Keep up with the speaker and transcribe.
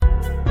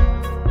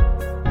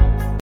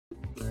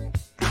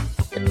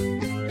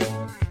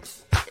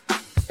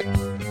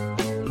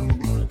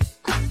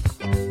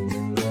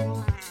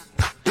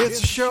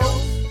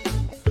show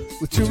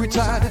with two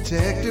retired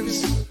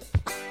detectives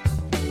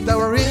that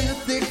were in the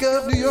thick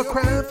of New York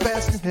crime,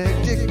 fast and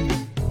hectic.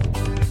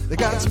 They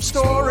got some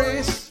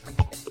stories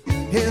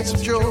and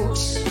some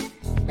jokes,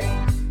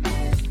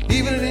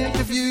 even an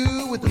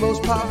interview with the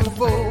most popular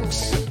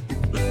folks.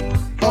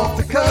 Off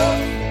the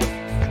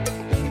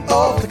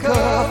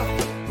cuff,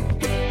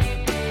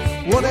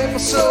 one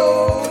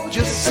episode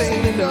just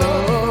ain't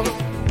enough.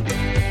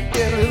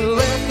 Get a little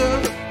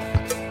laughter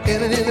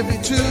and an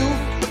interview too.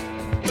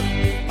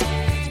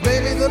 It's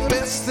maybe the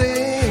best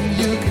thing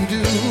you can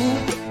do.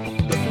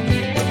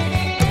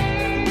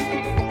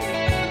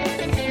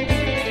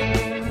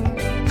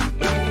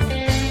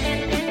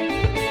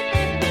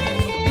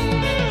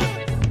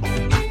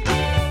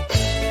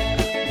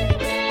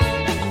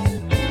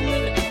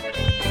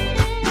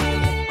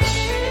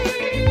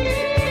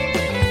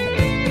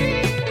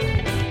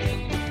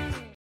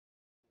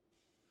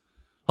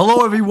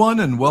 Hello,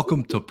 everyone, and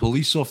welcome to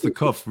Police Off the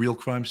Cuff, Real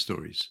Crime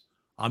Stories.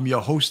 I'm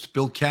your host,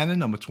 Bill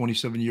Cannon. I'm a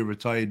 27-year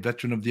retired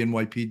veteran of the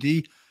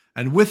NYPD.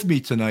 And with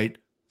me tonight,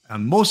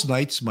 on most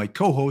nights, my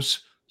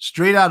co-host,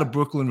 straight out of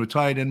Brooklyn,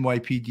 retired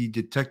NYPD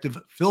detective,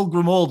 Phil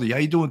Grimaldi. How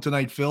you doing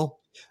tonight, Phil?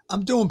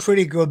 I'm doing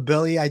pretty good,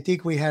 Billy. I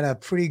think we had a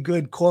pretty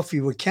good coffee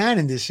with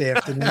Cannon this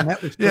afternoon.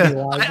 That was pretty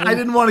lively. I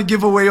didn't want to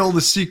give away all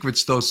the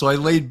secrets, though, so I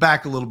laid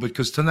back a little bit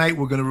because tonight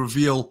we're going to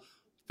reveal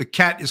the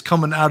cat is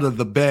coming out of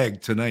the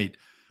bag tonight.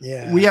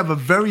 Yeah. We have a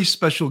very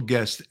special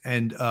guest,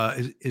 and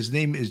his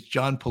name is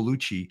John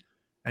Paolucci,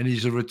 and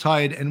he's a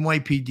retired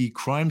NYPD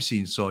crime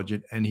scene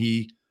sergeant, and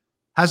he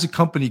has a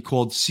company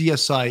called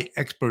CSI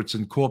Experts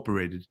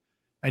Incorporated,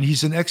 and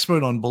he's an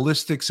expert on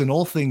ballistics and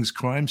all things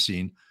crime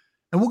scene.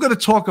 And we're going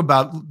to talk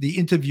about the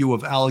interview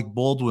of Alec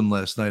Baldwin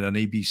last night on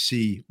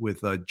ABC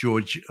with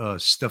George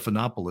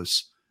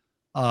Stephanopoulos.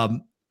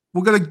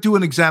 We're going to do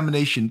an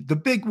examination.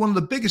 One of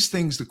the biggest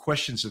things, the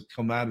questions that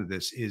come out of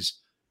this is,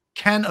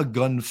 can a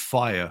gun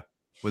fire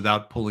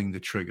without pulling the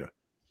trigger?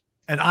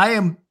 And I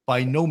am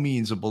by no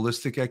means a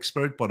ballistic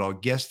expert, but our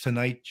guest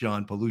tonight,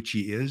 John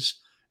Paolucci,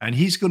 is, and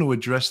he's going to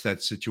address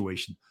that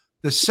situation.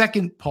 The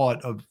second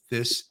part of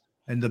this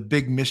and the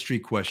big mystery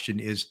question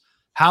is,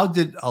 how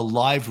did a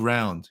live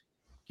round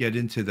get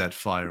into that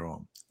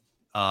firearm?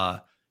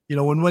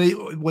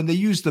 When they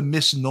used the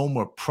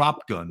misnomer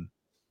prop gun,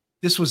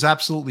 this was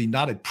absolutely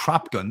not a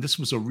prop gun. This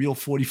was a real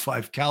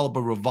 45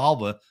 caliber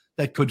revolver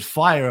that could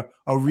fire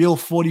a real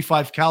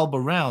 45 caliber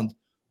round,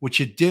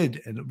 which it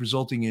did, and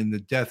resulting in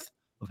the death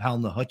of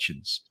Halna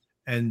Hutchins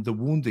and the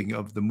wounding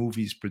of the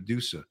movie's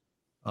producer.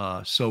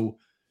 So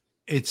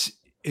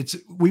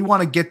we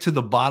want to get to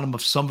the bottom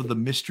of some of the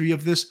mystery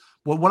of this.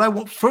 What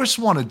I first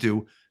want to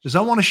do is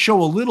I want to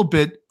show a little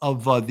bit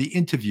of the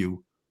interview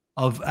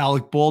of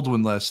Alec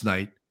Baldwin last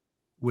night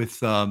with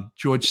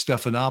George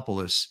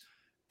Stephanopoulos.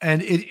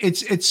 And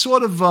it's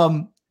sort of,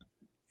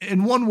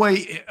 in one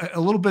way, a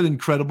little bit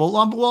incredible.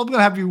 I'm going to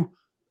have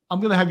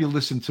you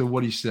listen to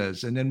what he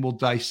says, and then we'll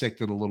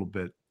dissect it a little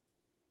bit.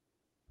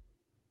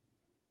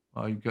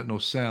 You've got no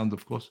sound,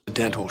 of course. A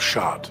dental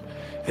shot,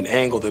 an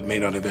angle that may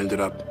not have ended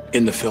up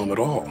in the film at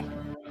all.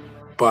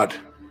 But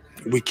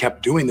we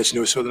kept doing this,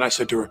 and so then I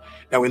said to her,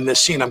 now in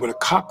this scene, I'm going to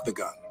cock the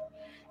gun.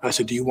 And I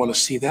said, do you want to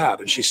see that?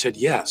 And she said,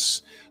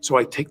 yes. So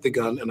I take the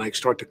gun and I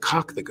start to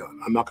cock the gun.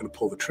 I'm not going to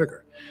pull the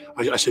trigger.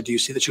 I said, do you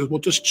see that? She goes, well,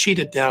 just cheat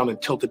it down and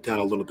tilt it down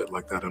a little bit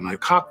like that. And I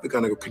cock the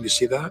gun. I go, can you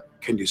see that?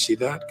 Can you see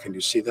that? Can you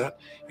see that?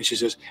 And she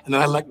says, and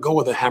then I let go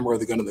of the hammer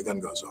of the gun and the gun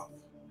goes off.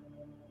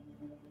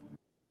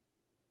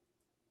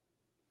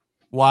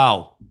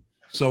 Wow.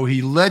 So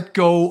he let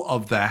go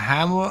of the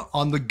hammer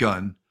on the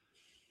gun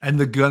and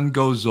the gun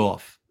goes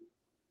off.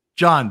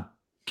 John,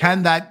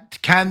 can that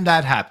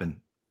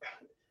happen?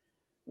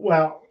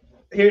 Well,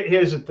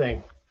 here's the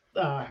thing.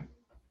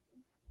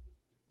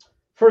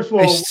 First of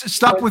all,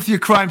 stop with your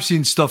crime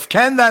scene stuff.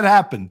 Can that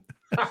happen?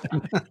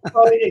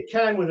 Well, it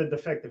can with a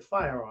defective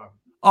firearm.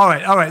 All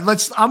right.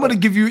 I'm going to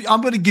give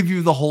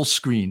you the whole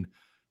screen,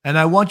 and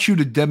I want you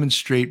to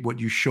demonstrate what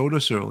you showed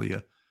us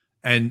earlier,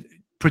 and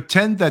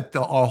pretend that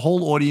our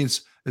whole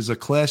audience is a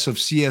class of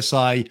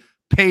CSI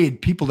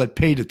paid people that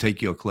pay to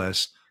take your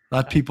class,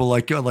 not people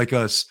like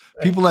us.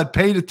 People that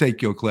pay to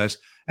take your class,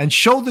 and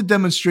show the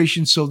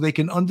demonstration so they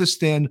can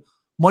understand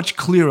much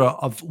clearer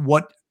of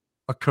what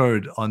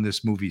occurred on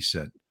this movie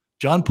set.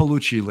 John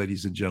Paolucci,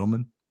 ladies and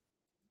gentlemen.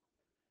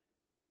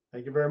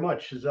 Thank you very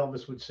much, as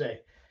Elvis would say.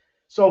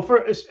 So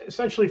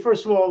essentially,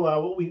 first of all,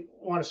 what we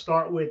want to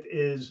start with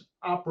is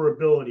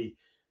operability.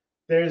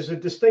 There's a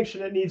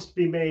distinction that needs to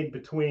be made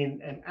between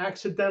an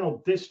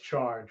accidental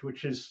discharge,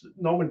 which is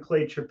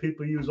nomenclature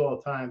people use all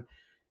the time,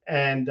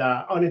 and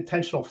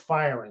unintentional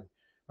firing,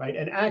 right?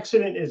 An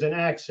accident is an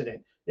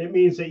accident. It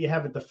means that you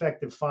have a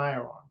defective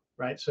firearm,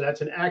 right? So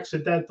that's an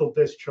accidental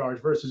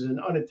discharge versus an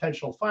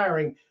unintentional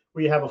firing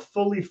where you have a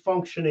fully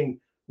functioning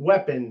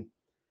weapon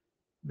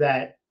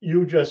that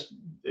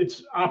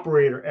it's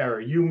operator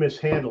error. You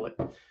mishandle it.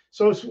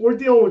 So we're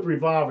dealing with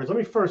revolvers. Let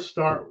me first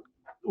start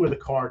with a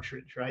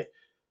cartridge, right?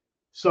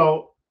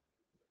 So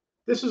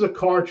this is a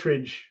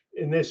cartridge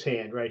in this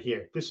hand right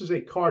here. This is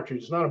a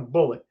cartridge. It's not a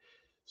bullet.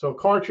 So a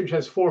cartridge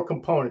has four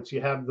components. You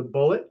have the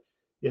bullet,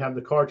 you have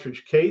the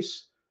cartridge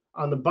case.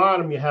 On the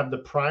bottom, you have the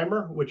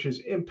primer, which is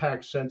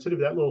impact sensitive,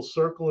 that little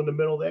circle in the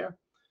middle there,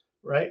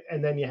 right?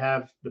 And then you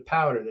have the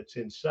powder that's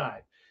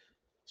inside.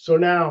 So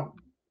now,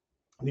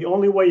 the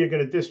only way you're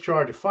going to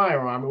discharge a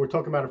firearm, and we're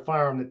talking about a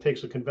firearm that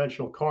takes a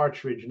conventional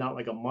cartridge, not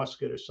like a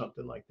musket or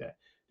something like that.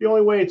 The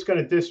only way it's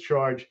going to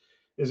discharge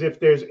is if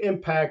there's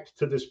impact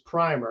to this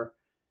primer,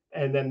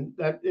 and then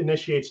that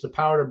initiates the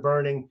powder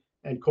burning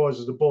and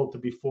causes the bullet to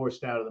be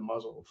forced out of the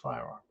muzzle of the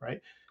firearm, right?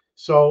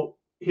 So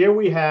here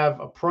we have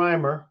a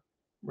primer,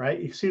 right?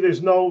 You see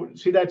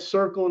see that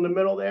circle in the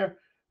middle there,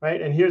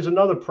 right? And here's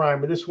another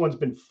primer. This one's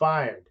been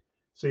fired.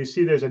 So you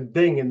see there's a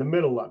ding in the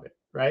middle of it,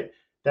 right?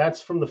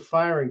 That's from the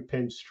firing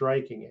pin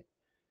striking it,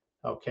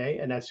 okay?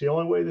 And that's the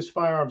only way this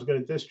firearm is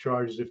going to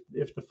discharge is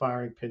if the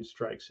firing pin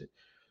strikes it.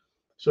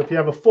 So if you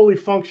have a fully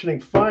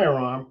functioning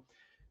firearm,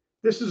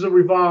 this is a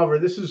revolver.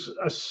 This is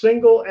a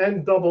single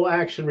and double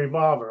action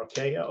revolver,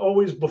 okay?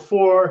 Always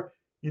before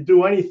you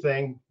do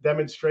anything,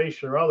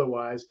 demonstration or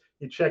otherwise,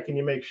 you check and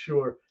you make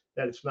sure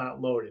that it's not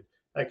loaded.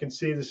 I can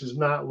see this is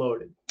not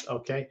loaded,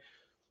 okay?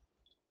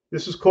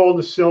 This is called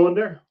the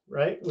cylinder,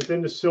 right?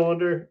 Within the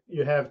cylinder,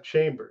 you have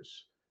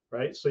chambers,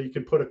 right? So you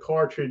can put a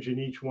cartridge in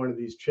each one of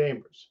these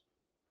chambers,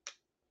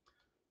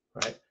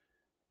 right?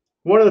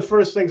 One of the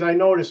first things I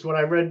noticed when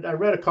I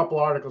read a couple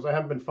articles, I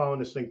haven't been following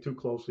this thing too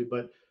closely,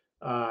 but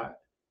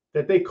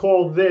that they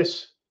call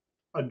this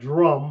a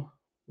drum,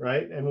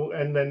 right?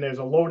 And then there's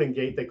a loading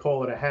gate. They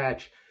call it a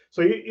hatch.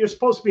 So you're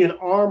supposed to be an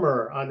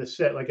armorer on the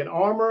set, like an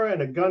armorer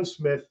and a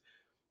gunsmith.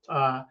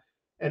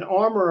 An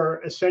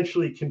armorer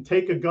essentially can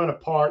take a gun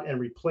apart and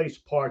replace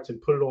parts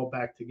and put it all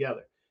back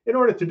together. In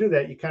order to do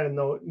that, you kind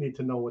of need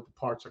to know what the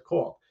parts are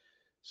called.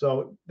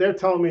 So they're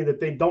telling me that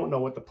they don't know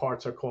what the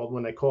parts are called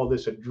when they call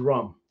this a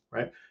drum,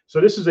 right?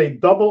 So this is a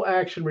double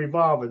action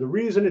revolver. The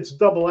reason it's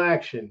double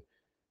action,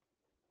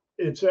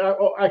 it's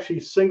actually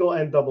single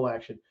and double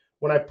action.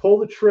 When I pull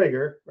the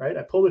trigger, right?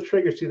 I pull the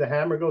trigger, see the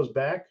hammer goes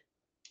back,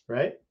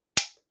 right?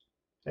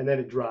 And then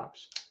it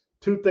drops.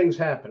 Two things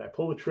happen. I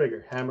pull the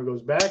trigger, hammer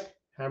goes back,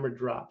 hammer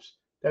drops.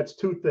 That's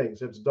two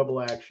things. That's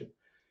double action.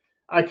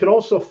 I can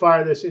also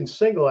fire this in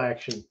single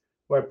action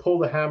where I pull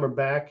the hammer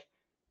back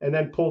and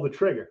then pull the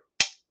trigger.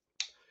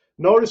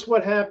 Notice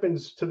what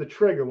happens to the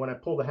trigger when I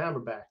pull the hammer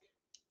back.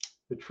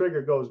 The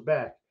trigger goes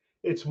back.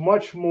 It's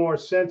much more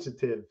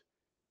sensitive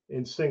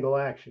in single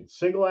action.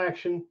 Single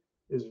action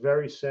is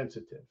very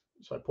sensitive.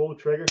 So I pull the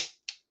trigger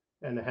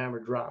and the hammer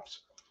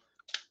drops.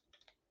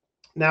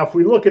 Now, if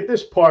we look at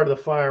this part of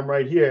the firearm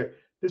right here,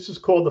 this is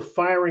called the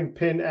firing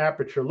pin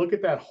aperture. Look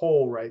at that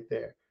hole right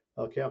there.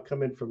 Okay, I'll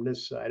come in from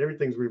this side.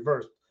 Everything's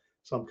reversed,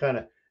 so I'm kind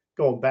of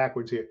going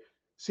backwards here.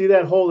 See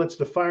that hole? That's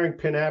the firing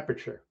pin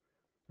aperture,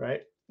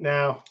 right?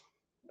 Now,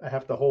 I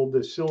have to hold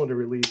this cylinder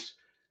release.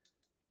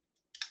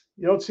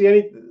 You don't see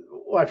any,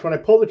 watch, when I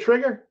pull the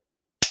trigger,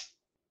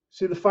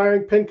 see the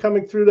firing pin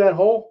coming through that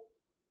hole?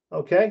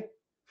 Okay,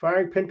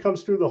 firing pin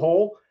comes through the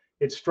hole.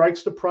 It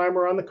strikes the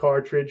primer on the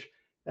cartridge,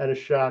 and a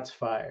shot's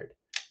fired.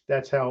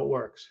 That's how it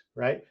works,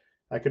 right?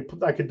 I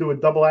could do a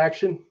double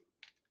action.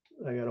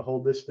 I got to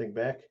hold this thing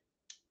back.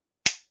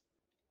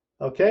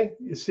 Okay,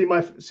 you see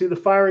the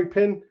firing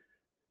pin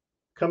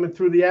coming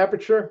through the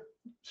aperture,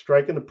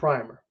 striking the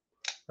primer,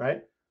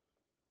 right?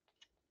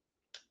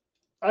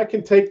 I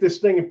can take this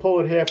thing and pull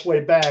it halfway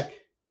back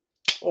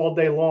all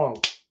day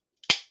long.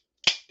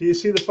 Do you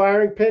see the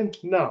firing pin?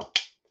 No.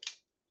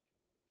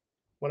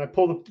 When I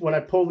pull the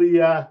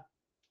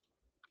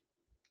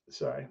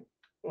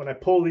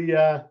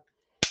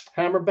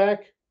hammer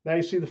back, now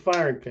you see the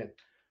firing pin.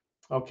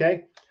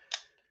 Okay?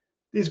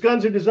 These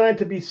guns are designed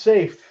to be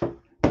safe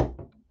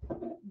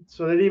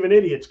so that even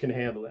idiots can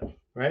handle them,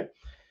 right?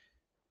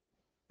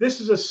 This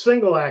is a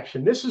single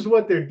action. This is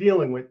what they're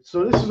dealing with.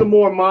 So this is a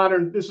more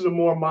modern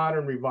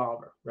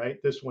revolver,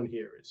 right? This one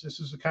here is. This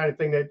is the kind of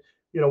thing that,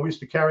 we used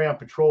to carry on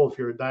patrol if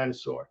you're a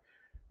dinosaur,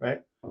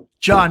 right?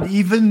 John,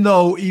 even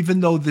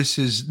though this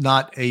is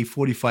not a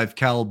 45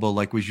 caliber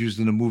like was used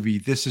in the movie,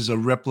 this is a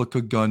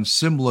replica gun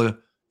similar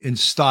in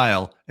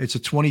style. It's a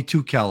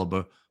 22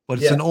 caliber, but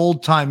it's an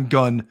old time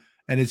gun,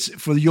 and it's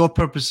for your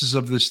purposes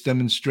of this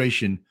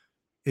demonstration.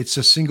 It's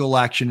a single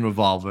action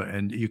revolver,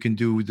 and you can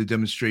do the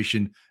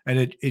demonstration,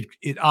 and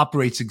it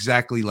operates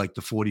exactly like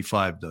the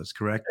 45 does,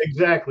 correct?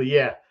 Exactly,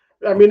 yeah.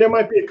 I mean, there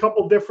might be a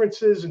couple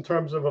differences in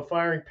terms of a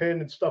firing pin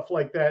and stuff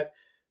like that,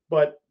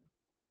 but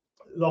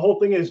the whole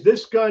thing is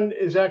this gun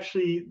is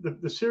actually,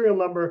 the serial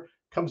number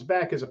comes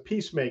back as a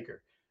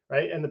Peacemaker,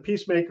 right? And the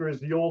Peacemaker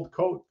is the old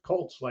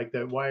Colts like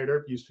that Wyatt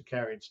Earp used to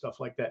carry and stuff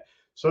like that.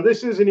 So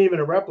this isn't even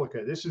a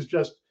replica. This is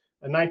just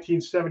a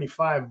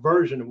 1975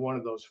 version of one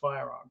of those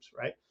firearms,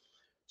 right?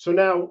 So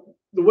now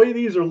the way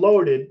these are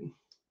loaded,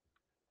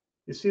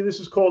 you see this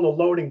is called a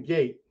loading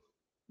gate,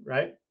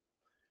 right?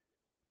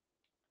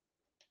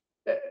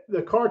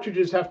 The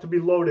cartridges have to be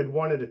loaded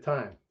one at a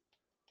time.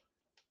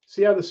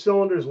 See how the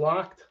cylinder is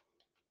locked,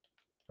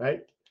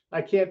 right?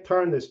 I can't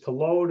turn this to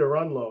load or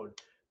unload.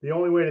 The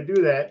only way to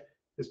do that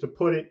is to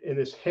put it in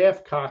this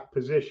half cock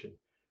position,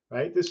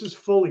 right? This is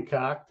fully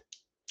cocked.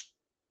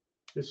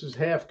 This is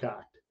half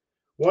cocked.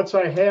 Once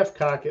I half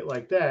cock it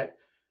like that,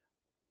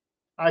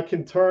 I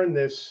can turn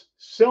this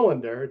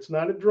cylinder, it's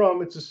not a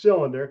drum, it's a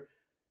cylinder,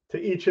 to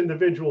each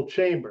individual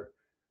chamber,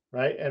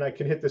 right? And I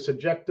can hit this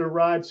ejector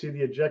rod, see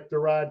the ejector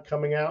rod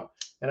coming out,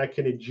 and I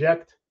can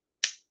eject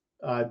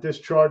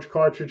discharge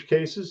cartridge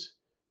cases,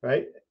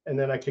 right? And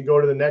then I can go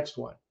to the next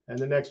one and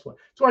the next one.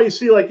 That's why you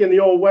see, like in the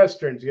old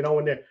Westerns,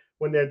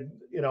 when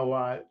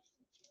they're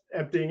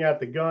emptying out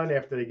the gun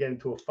after they get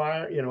into a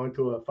fire,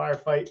 into a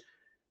firefight,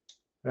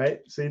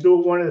 right? So you do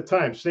it one at a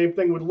time. Same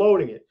thing with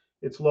loading it.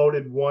 It's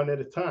loaded one at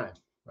a time,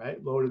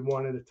 right? Loaded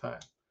one at a time.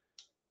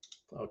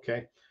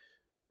 Okay.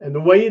 And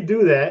the way you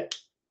do that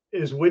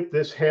is with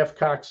this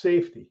half-cock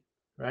safety,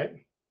 right?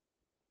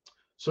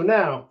 So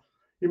now,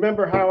 you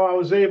remember how I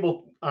was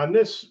able, on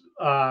this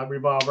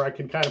revolver, I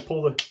can kind of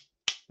pull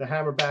the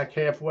hammer back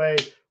halfway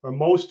or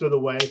most of the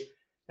way,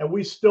 and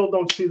we still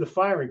don't see the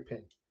firing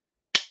pin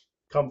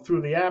come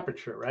through the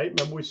aperture, right?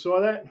 Remember we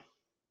saw that?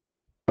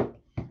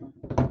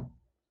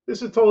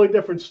 This is a totally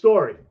different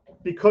story.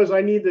 Because I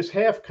need this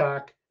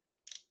half-cock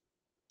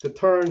to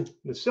turn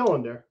the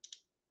cylinder,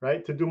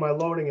 right, to do my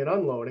loading and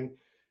unloading,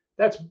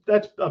 that's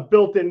a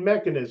built-in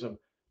mechanism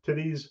to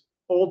these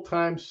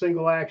old-time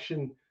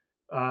single-action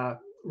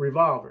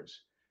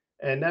revolvers,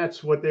 and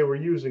that's what they were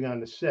using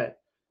on the set.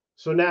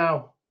 So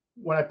now,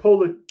 when I pull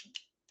the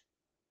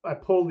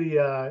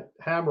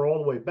hammer all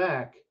the way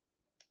back,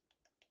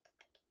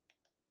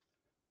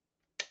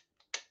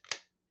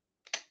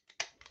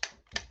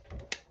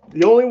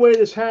 the only way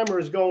this hammer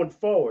is going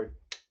forward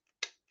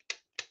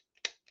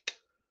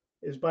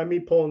is by me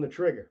pulling the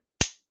trigger.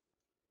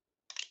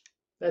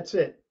 That's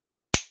it.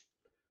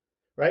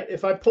 Right?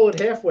 If I pull it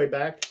halfway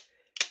back,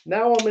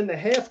 now I'm in the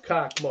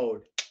half-cock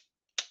mode.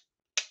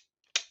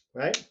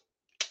 Right?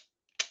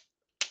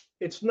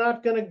 It's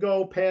not going to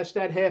go past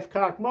that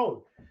half-cock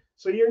mode.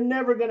 So you're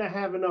never going to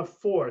have enough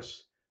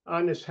force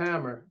on this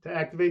hammer to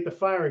activate the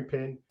firing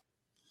pin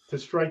to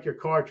strike your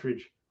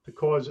cartridge to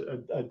cause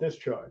a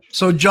discharge.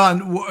 So,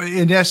 John,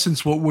 in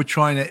essence, what we're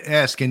trying to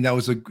ask, and that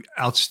was an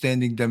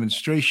outstanding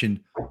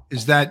demonstration,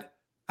 is that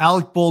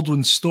Alec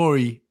Baldwin's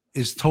story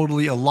is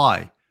totally a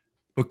lie,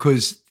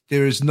 because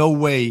there is no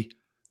way,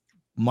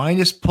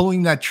 minus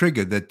pulling that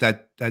trigger,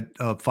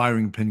 that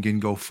firing pin can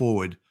go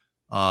forward.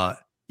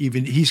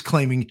 Even he's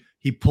claiming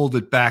he pulled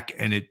it back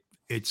and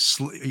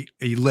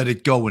he let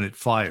it go when it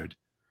fired.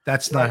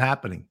 That's not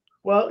happening.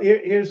 Well,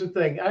 here's the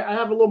thing. I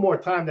have a little more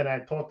time than I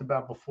talked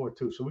about before,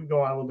 too. So we can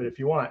go on a little bit if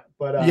you want.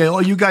 But yeah,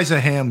 well, you guys are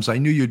hams. I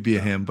knew you'd be a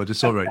ham, but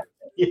it's all right.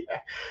 Yeah.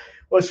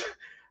 Well,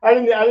 I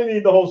didn't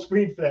need the whole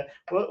screen for that.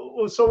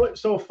 Well,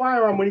 so a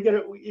firearm, when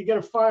you get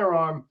a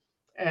firearm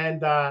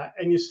and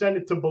you send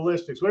it to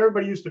ballistics, what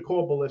everybody used to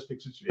call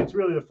ballistics, it's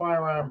really the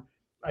firearm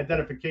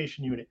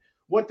identification unit.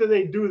 What do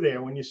they do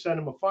there when you send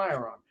them a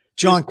firearm?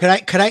 John, could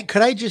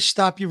I just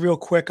stop you real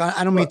quick?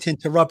 I don't mean to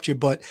interrupt you,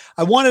 but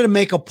I wanted to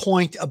make a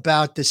point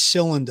about the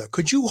cylinder.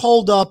 Could you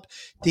hold up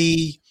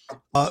the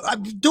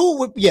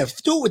do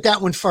it with that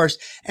one first,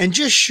 and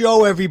just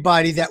show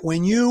everybody that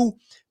when you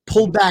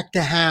pull back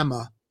the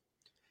hammer,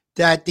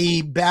 that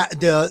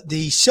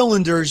the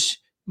cylinders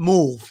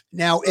move.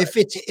 Now, right.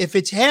 if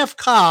it's half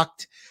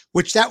cocked,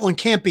 which that one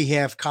can't be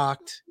half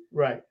cocked,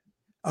 right?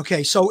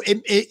 Okay, so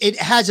it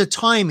has a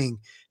timing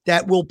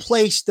that will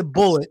place the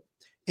bullet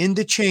in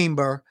the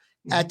chamber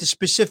at the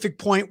specific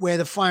point where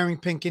the firing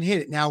pin can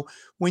hit it. Now,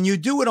 when you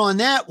do it on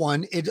that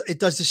one, it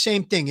does the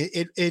same thing.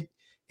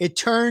 It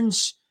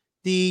turns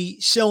the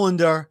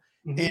cylinder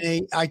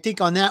in I think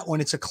on that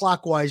one, it's a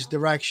clockwise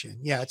direction.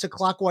 Yeah, it's a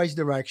clockwise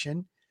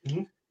direction.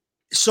 Mm-hmm.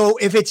 So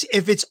if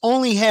it's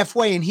only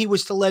halfway and he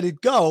was to let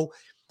it go,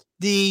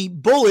 the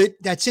bullet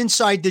that's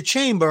inside the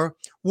chamber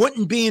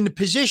wouldn't be in the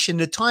position.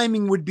 The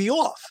timing would be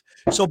off.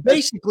 So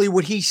basically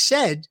what he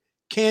said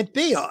can't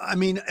be. I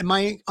mean, am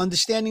I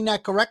understanding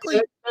that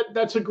correctly?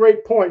 That's a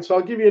great point. So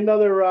I'll give you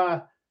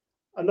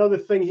another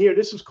thing here.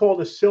 This is called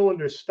a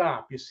cylinder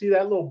stop. You see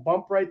that little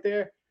bump right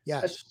there?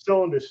 Yes. That's a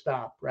cylinder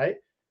stop, right?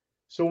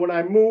 So when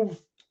I move,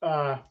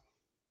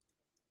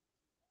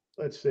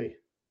 let's see.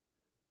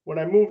 When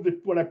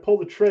I pull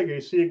the trigger,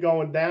 you see it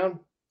going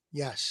down?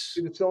 Yes.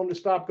 See the cylinder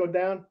stop go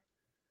down?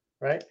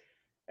 Right?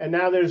 And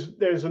now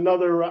there's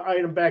another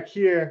item back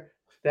here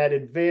that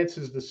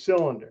advances the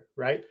cylinder,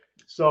 right?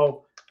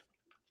 So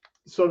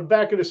the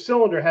back of the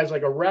cylinder has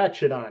like a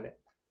ratchet on it.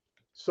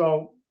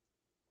 So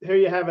here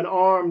you have an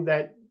arm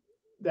that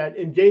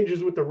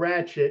engages with the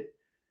ratchet,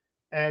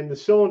 and the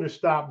cylinder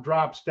stop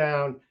drops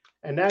down.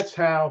 And that's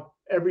how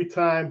every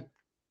time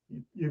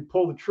you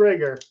pull the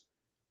trigger,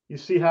 you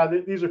see how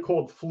these are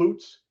called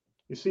flutes.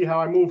 You see how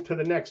I move to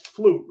the next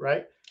flute,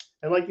 right?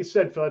 And like you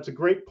said, Phil, that's a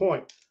great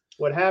point.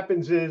 What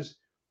happens is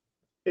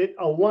it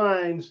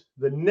aligns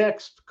the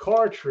next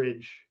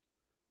cartridge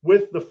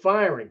with the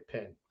firing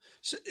pin.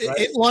 So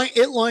right?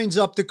 It lines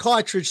up the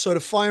cartridge so the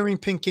firing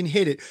pin can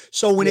hit it.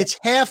 So when it's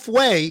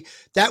halfway,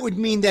 that would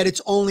mean that it's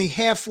only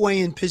halfway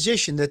in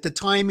position, that the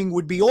timing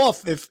would be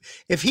off.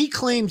 If he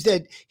claims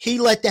that he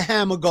let the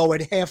hammer go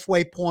at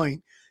halfway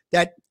point,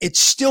 that it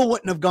still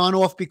wouldn't have gone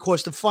off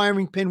because the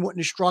firing pin wouldn't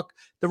have struck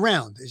the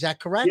round. Is that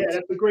correct? Yeah,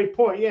 that's a great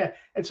point. Yeah,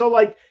 and so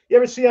like you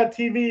ever see on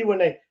TV when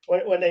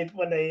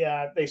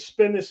they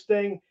spin this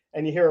thing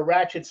and you hear a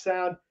ratchet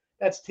sound,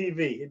 that's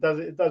TV. It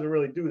doesn't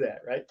really do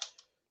that, right?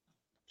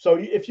 So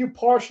if you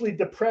partially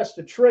depress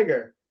the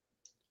trigger,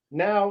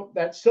 now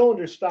that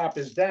cylinder stop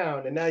is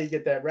down, and now you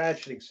get that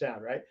ratcheting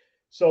sound, right?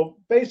 So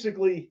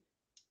basically,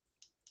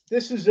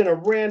 this is in a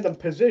random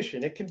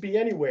position. It could be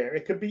anywhere.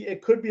 It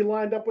could be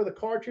lined up with a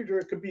cartridge, or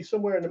it could be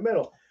somewhere in the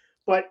middle.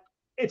 But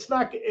it's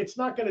not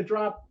going to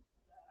drop.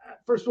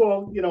 First of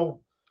all,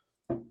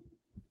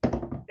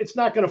 it's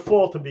not going to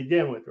fall to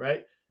begin with,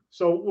 right?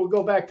 So we'll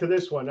go back to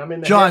this one. I'm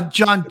in the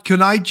John,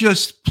 can I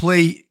just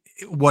play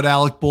what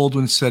Alec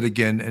Baldwin said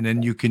again, and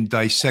then you can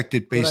dissect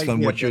it based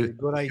on what your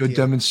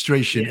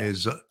demonstration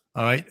is. All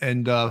right.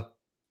 And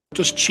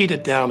just cheat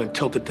it down and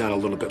tilt it down a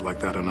little bit like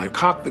that. And I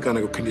cock the gun.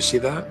 I go, can you see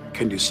that?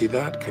 Can you see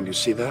that? Can you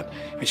see that?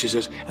 And she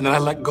says, and then I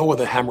let go of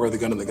the hammer of the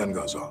gun, and the gun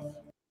goes off.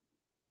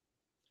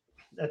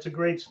 That's a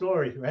great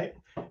story, right?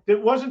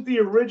 It wasn't the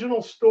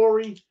original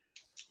story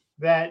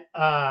that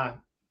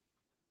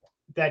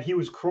that he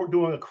was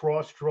doing a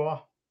cross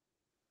draw.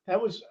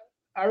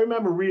 I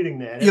remember reading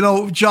that.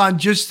 John,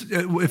 just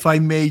if I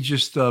may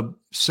just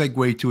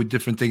segue to a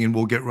different thing, and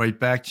we'll get right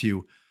back to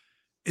you,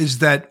 is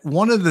that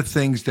one of the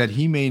things that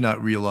he may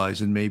not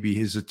realize, and maybe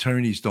his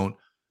attorneys don't,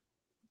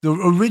 the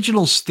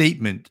original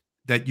statement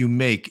that you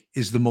make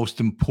is the most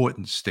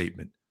important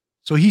statement.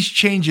 So he's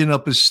changing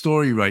up his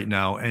story right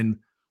now. And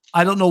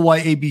I don't know why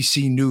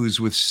ABC News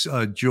with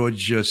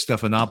George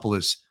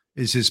Stephanopoulos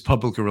is his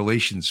public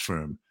relations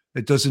firm.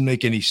 It doesn't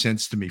make any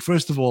sense to me.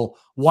 First of all,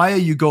 why are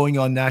you going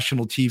on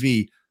national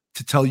TV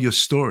to tell your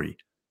story?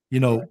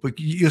 But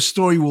your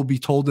story will be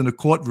told in a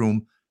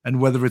courtroom,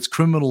 and whether it's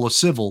criminal or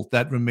civil,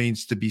 that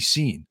remains to be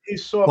seen.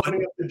 He's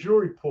softening up the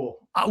jury pool.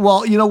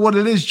 Well, you know what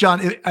it is,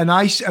 John, and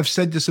I have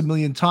said this a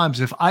million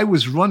times. If I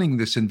was running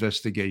this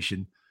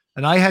investigation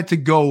and I had to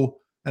go,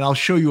 and I'll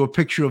show you a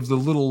picture of the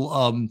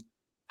little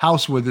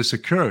house where this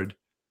occurred.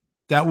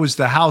 That was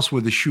the house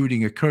where the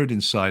shooting occurred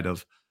inside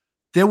of.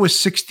 There were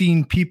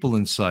 16 people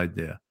inside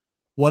there.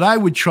 What I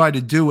would try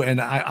to do,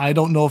 and I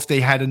don't know if they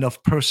had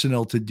enough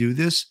personnel to do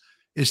this,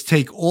 is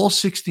take all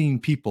 16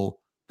 people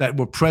that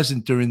were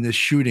present during this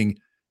shooting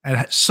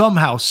and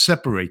somehow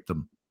separate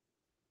them.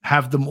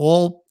 Have them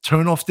all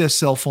turn off their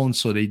cell phones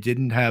so they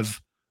didn't have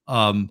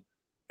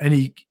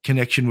any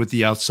connection with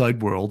the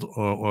outside world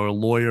or a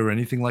lawyer or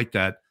anything like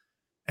that,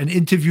 and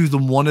interview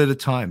them one at a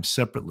time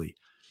separately.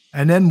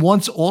 And then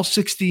once all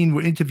 16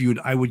 were interviewed,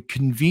 I would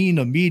convene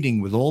a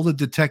meeting with all the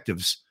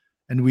detectives,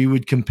 and we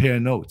would compare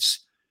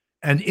notes.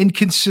 And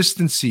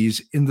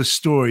inconsistencies in the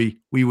story,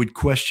 we would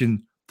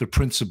question the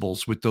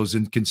principals with those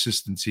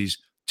inconsistencies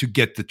to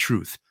get the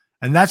truth.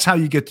 And that's how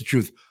you get the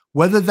truth.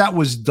 Whether that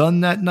was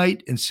done that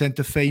night in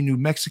Santa Fe, New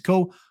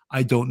Mexico,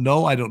 I don't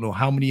know. I don't know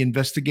how many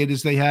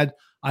investigators they had.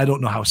 I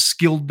don't know how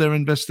skilled their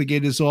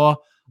investigators are.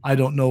 I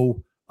don't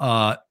know,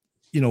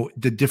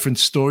 the different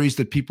stories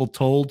that people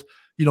told.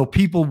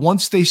 People,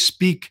 once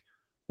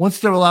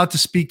they're allowed to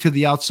speak to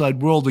the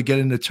outside world or get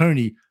an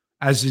attorney,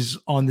 as is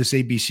on this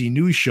ABC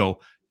News show,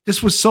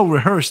 this was so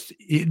rehearsed,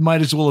 it might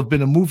as well have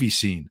been a movie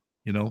scene,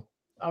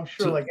 I'm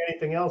sure, like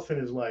anything else in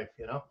his life,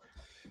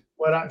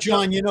 But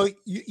John,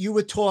 you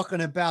were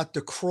talking about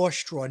the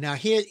cross draw. Now,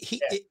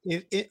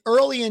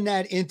 early in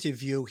that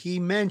interview, he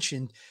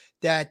mentioned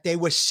that they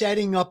were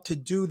setting up to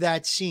do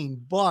that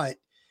scene, but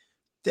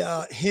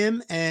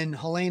him and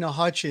Helena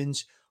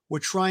Hutchins were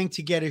trying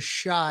to get a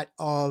shot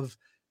of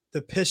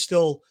the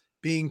pistol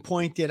being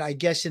pointed, I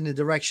guess, in the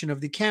direction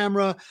of the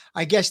camera.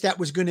 I guess that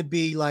was going to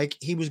be like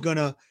he was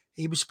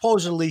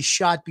supposedly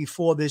shot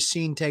before this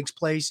scene takes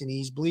place, and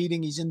he's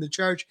bleeding. He's in the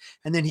church,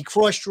 and then he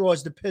cross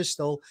draws the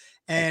pistol.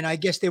 And I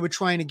guess they were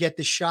trying to get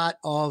the shot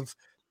of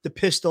the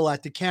pistol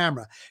at the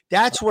camera.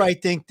 That's where I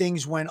think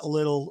things went a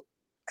little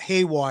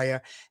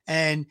haywire.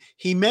 And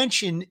he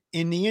mentioned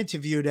in the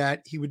interview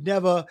that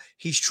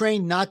he's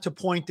trained not to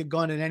point the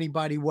gun at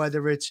anybody,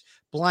 whether it's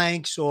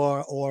blanks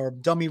or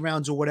dummy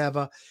rounds or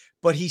whatever.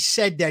 But he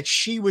said that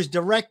she was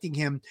directing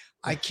him.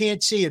 I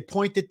can't see it.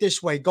 Point it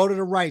this way. Go to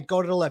the right.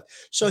 Go to the left.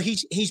 So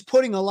he's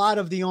putting a lot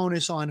of the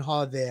onus on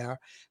her there,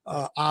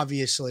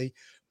 obviously.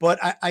 But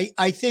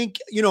I think,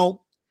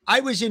 I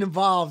was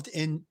involved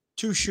in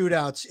 2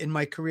 shootouts in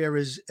my career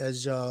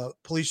as a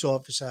police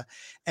officer.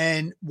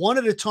 And one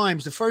of the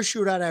times, the first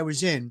shootout I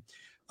was in,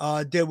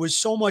 there was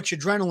so much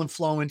adrenaline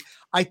flowing.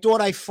 I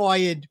thought I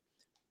fired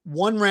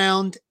 1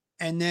 round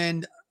and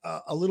then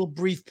a little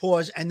brief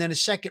pause and then a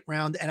second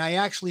round. And I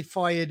actually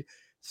fired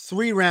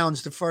 3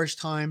 rounds the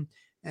first time,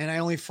 and I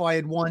only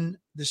fired 1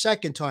 the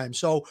second time.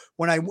 So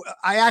when I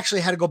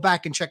actually had to go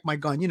back and check my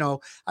gun,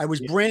 I was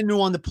brand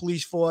new on the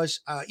police force.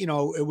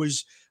 It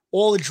was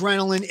all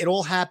adrenaline. It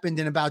all happened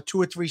in about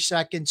 2 or 3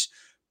 seconds,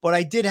 but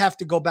I did have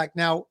to go back.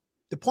 Now,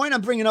 the point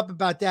I'm bringing up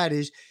about that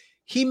is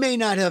he may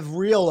not have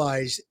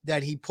realized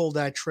that he pulled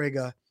that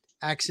trigger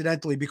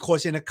accidentally,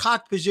 because in a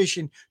cocked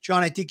position,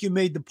 John, I think you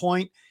made the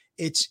point.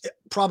 It's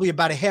probably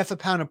about a half a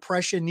pound of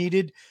pressure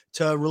needed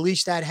to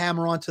release that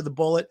hammer onto the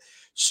bullet.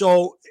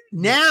 So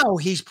now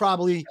he's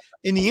probably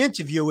in the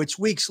interview, it's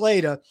weeks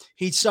later,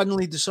 he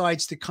suddenly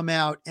decides to come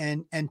out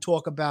and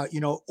talk about,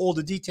 all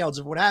the details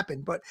of what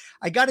happened. But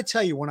I got to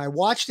tell you, when I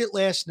watched it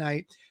last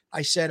night,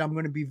 I said, I'm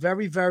going to be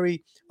very,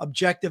 very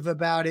objective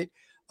about it.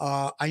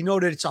 I know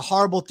that it's a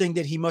horrible thing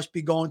that he must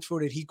be going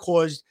through, that he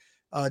caused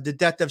the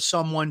death of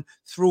someone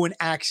through an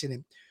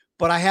accident.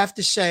 But I have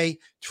to say,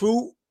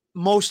 through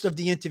most of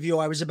the interview,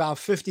 I was about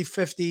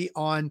 50-50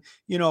 on,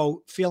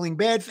 feeling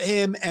bad for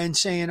him and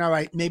saying, all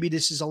right, maybe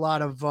this is a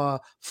lot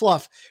of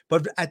fluff.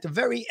 But at the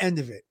very end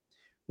of it,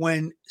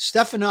 when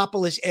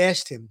Stephanopoulos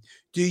asked him,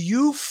 do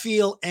you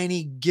feel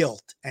any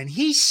guilt? And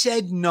he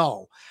said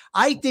no.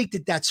 I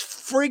think that's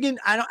friggin',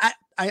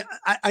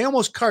 I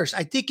almost cursed.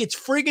 I think it's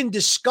friggin'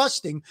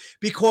 disgusting,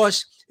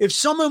 because if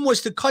someone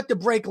was to cut the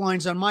brake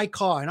lines on my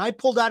car and I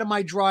pulled out of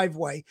my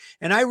driveway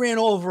and I ran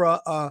over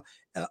a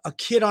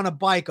kid on a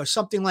bike or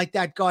something like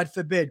that, God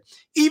forbid,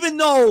 even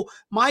though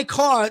my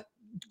car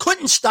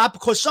couldn't stop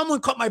because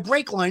someone cut my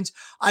brake lines,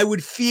 I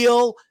would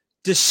feel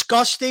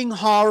disgusting,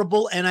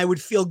 horrible, and I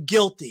would feel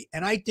guilty.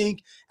 And I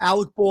think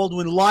Alec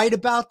Baldwin lied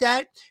about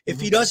that.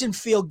 If he doesn't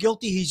feel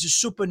guilty, he's a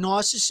super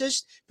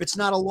narcissist. If it's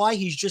not a lie,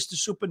 he's just a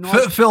super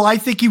narcissist. Phil, I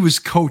think he was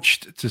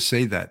coached to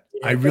say that.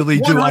 I really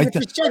do. I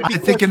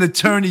think an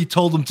attorney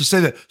told him to say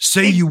that.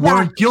 Say you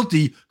weren't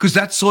guilty, because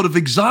that sort of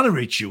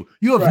exonerates you.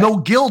 You have no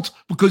guilt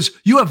because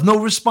you have no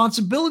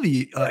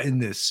responsibility in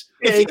this.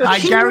 I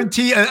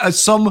guarantee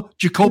some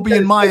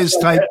Jacobian Myers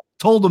type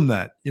told him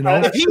that.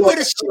 If he would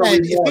have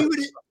said,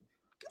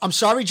 I'm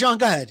sorry, John,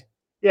 go ahead.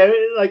 Yeah,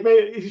 like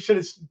maybe he should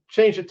have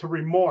changed it to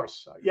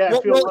remorse. Yeah.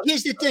 Well,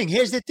 here's the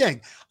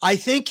thing. I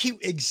think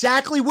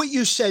exactly what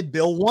you said,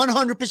 Bill,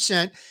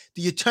 100%.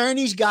 The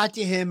attorneys got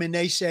to him and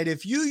they said,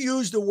 if you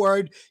use the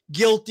word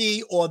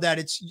guilty or that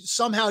it's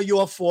somehow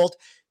your fault,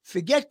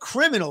 forget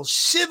criminal.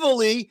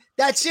 Civilly,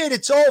 that's it.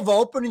 It's over.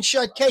 Open and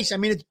shut case. I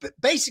mean, it's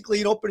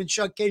basically an open and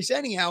shut case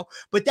anyhow,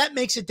 but that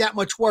makes it that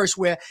much worse.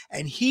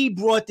 And he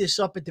brought this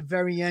up at the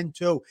very end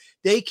too.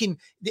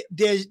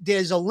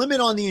 There's a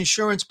limit on the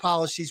insurance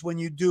policies when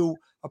you do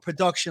a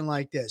production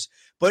like this.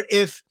 But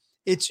if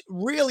it's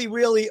really,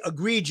 really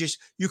egregious,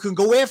 you can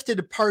go after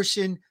the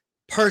person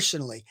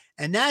personally.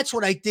 And that's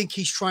what I think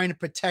he's trying to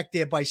protect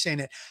there by saying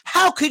that.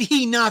 How could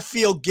he not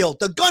feel guilt?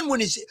 The gun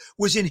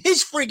was in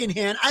his friggin'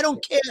 hand. I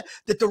don't care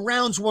that the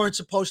rounds weren't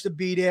supposed to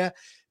be there.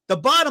 The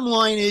bottom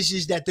line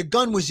is that the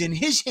gun was in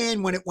his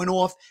hand when it went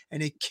off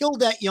and it killed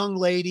that young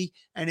lady.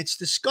 And it's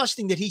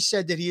disgusting that he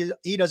said that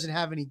he doesn't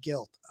have any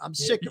guilt. I'm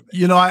sick of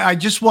it. I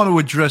just want to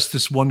address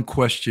this one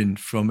question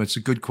it's a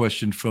good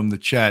question from the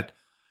chat.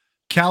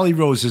 Callie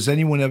Rose, has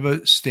anyone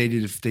ever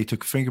stated if they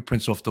took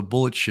fingerprints off the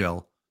bullet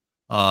shell,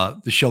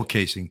 the shell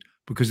casing,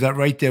 because that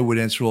right there would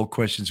answer all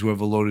questions.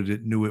 Whoever loaded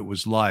it knew it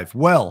was live.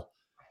 Well,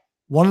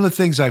 one of the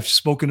things I've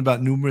spoken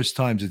about numerous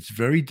times, it's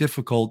very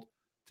difficult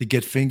to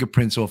get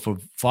fingerprints off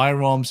of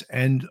firearms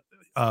and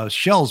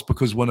shells,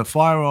 because when a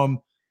firearm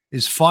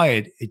is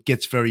fired, it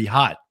gets very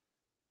hot,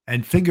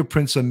 and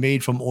fingerprints are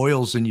made from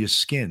oils in your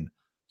skin.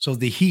 So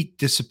the heat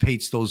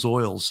dissipates those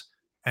oils.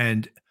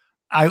 And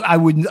I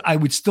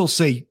would still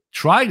say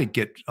try to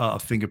get a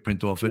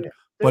fingerprint off it.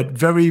 But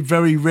very,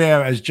 very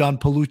rare, as John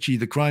Palucci,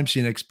 the crime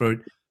scene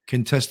expert,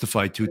 can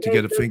testify to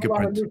get a fingerprint. There's a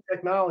lot of new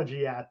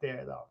technology out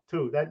there, though,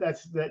 too.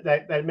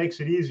 That makes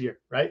it easier,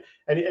 right?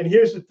 And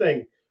here's the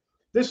thing: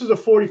 this is a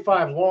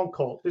 45 long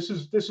Colt. This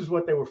is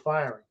what they were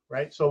firing,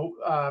 right? So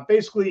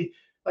basically,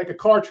 like a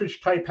cartridge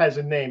type has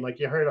a name. Like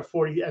you heard a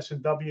 40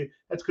 S&W.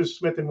 That's because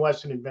Smith &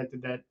 Wesson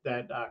invented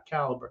that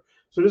caliber.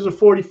 So this is a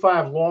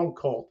 45 long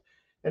Colt.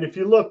 And if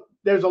you look,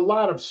 there's a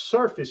lot of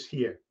surface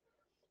here,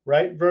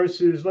 right?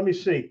 Versus, let me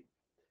see.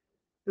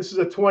 This is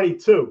a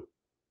 22,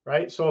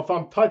 right? So if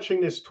I'm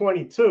touching this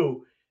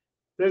 22,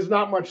 there's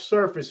not much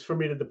surface for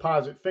me to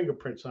deposit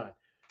fingerprints on.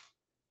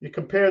 You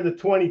compare the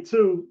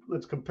 22,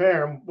 let's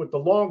compare them with the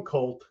long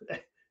Colt,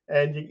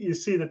 and you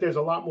see that there's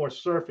a lot more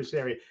surface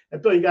area.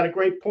 And Bill, you got a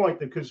great point,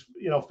 because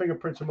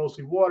fingerprints are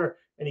mostly water,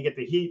 and you get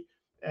the heat,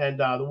 and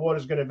the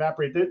water's going to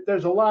evaporate.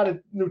 There's a lot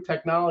of new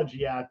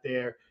technology out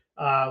there,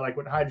 like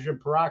with hydrogen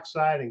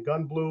peroxide and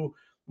gun blue,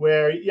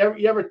 where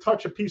you ever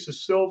touch a piece of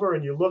silver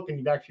and you look and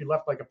you've actually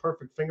left like a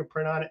perfect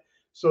fingerprint on it.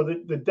 So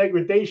the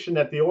degradation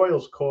that the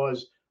oils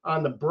cause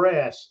on the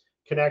brass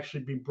can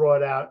actually be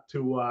brought out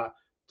to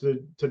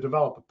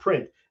develop a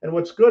print. And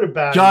what's good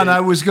about John, I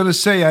was going to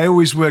say, I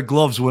always wear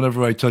gloves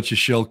whenever I touch a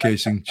shell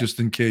casing, just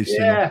in case.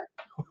 Yeah,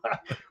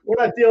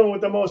 we're not dealing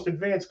with the most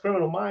advanced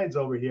criminal minds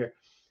over here.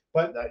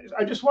 But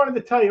I just wanted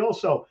to tell you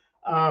also,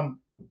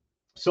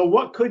 so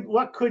what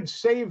could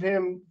save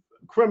him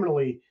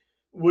criminally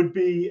would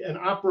be an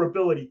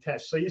operability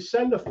test. So you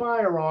send a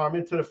firearm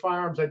into the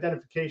firearms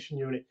identification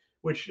unit,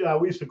 which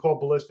we used to call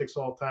ballistics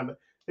all the time. But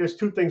there's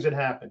two things that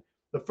happen.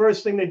 The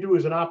first thing they do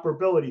is an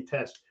operability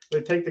test.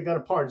 They take the gun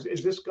apart.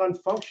 Is this gun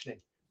functioning,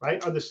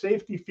 right? Are the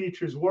safety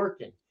features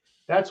working?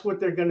 That's what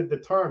they're going to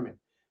determine.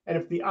 And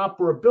if the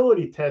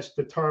operability test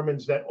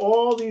determines that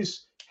all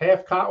these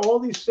half cock, all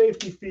these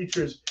safety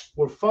features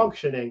were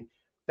functioning.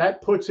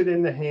 That puts it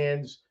in the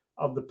hands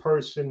of the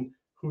person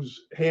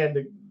whose hand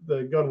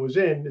the gun was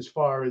in, as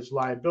far as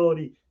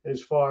liability,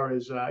 as far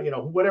as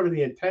whatever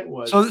the intent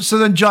was. So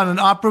then, John, an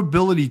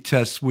operability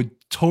test would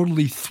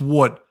totally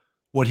thwart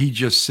what he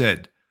just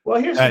said.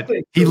 Well, here's the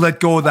thing. He let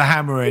go of the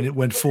hammer and it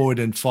went forward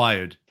and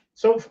fired.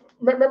 So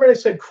remember they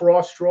said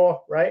cross draw,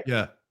 right?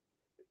 Yeah.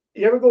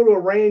 You ever go to a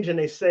range and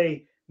they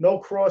say no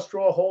cross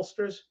draw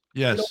holsters?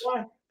 Yes. You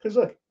know why? Because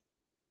look,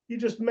 you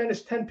just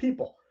menaced 10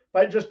 people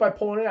by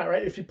pulling it out,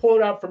 right? If you pull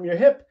it out from your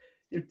hip,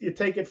 you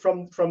take it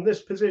from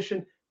this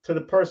position to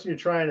the person you're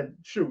trying to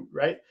shoot,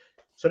 right?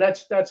 So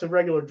that's a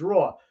regular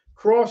draw.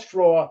 Cross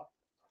draw,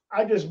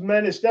 I just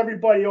menaced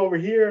everybody over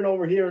here and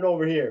over here and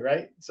over here,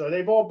 right? So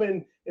they've all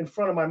been in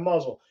front of my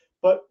muzzle.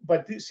 But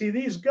see,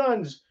 these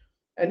guns,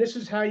 and this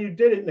is how you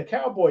did it in the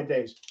cowboy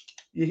days.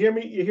 You hear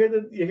me? You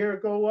hear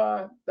it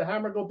go, the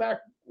hammer go back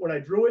when I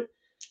drew it?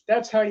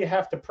 That's how you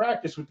have to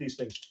practice with these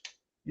things.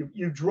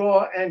 You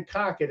draw and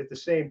cock it at the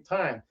same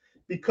time.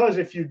 Because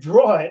if you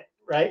draw it,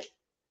 right,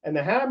 and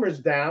the hammer's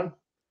down,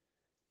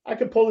 I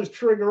could pull this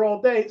trigger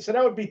all day. So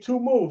that would be 2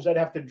 moves. I'd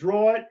have to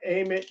draw it,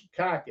 aim it,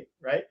 cock it,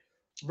 right?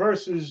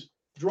 Versus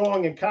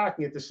drawing and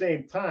cocking at the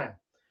same time,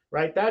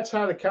 right? That's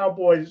how the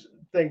Cowboys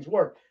things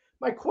work.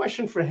 My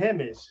question for him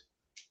is,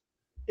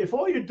 if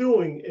all you're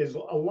doing is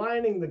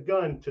aligning the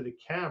gun to the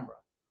camera,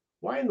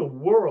 why in the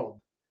world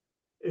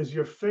is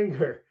your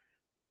finger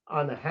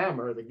on the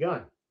hammer of the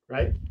gun,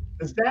 right?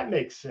 Does that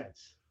make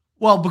sense?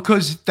 Well,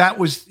 because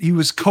he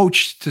was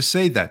coached to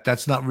say that.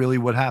 That's not really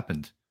what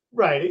happened.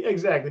 Right,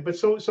 exactly. But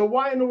so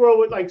why in the world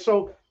would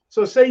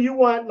so say you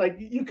want, like,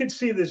 you could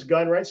see this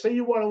gun, right? Say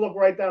you want to look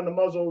right down the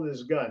muzzle of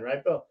this gun,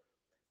 right, Bill?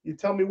 You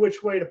tell me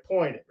which way to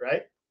point it,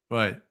 right?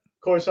 Right.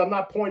 Of course, I'm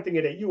not pointing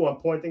it at you. I'm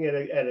pointing it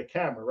at a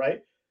camera,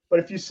 right? But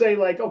if you say,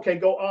 like, okay,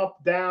 go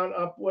up, down,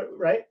 up,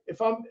 right?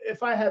 If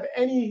I have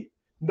any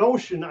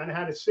notion on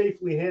how to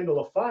safely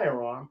handle a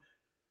firearm,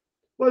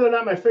 whether or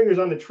not my finger's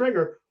on the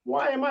trigger,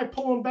 why am I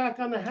pulling back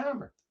on the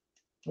hammer?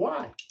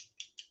 Why?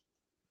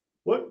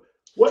 What?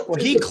 Well,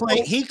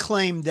 he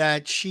claimed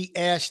that she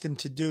asked him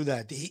to do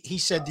that. He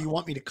said, "Do you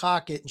want me to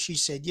cock it?" And she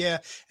said, "Yeah."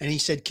 And he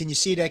said, "Can you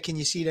see that? Can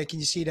you see that? Can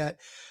you see that?"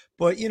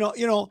 But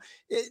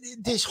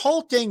this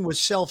whole thing was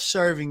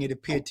self-serving, it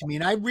appeared to me,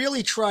 and I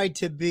really tried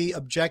to be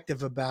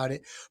objective about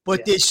it.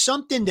 But there's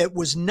something that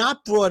was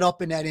not brought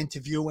up in that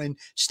interview, and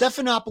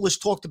Stephanopoulos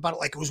talked about it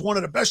like it was one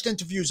of the best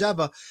interviews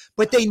ever.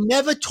 But they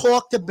never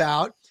talked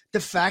about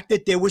the fact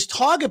that there was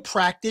target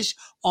practice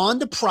on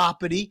the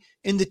property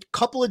in the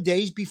couple of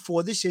days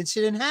before this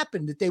incident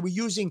happened, that they were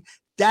using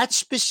that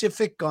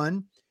specific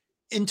gun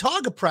in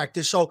target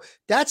practice. So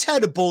that's how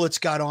the bullets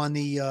got on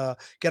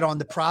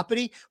the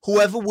property.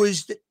 Whoever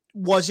was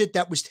it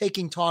that was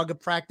taking target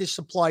practice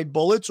supplied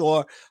bullets,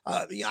 or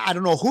I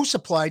don't know who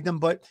supplied them,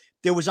 but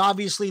there was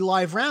obviously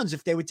live rounds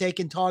if they were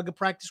taking target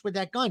practice with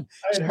that gun.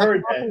 I had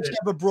heard that.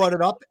 Never brought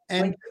it up,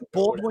 and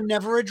Baldwin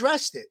never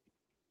addressed it.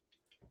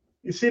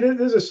 You see, this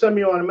is a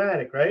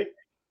semi-automatic, right?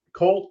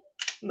 Colt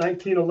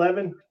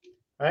 1911,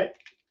 right?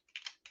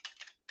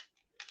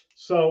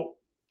 So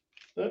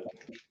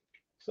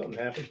something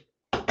happened,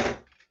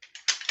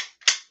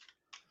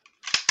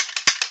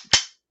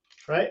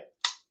 right?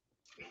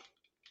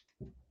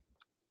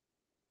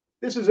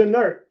 This is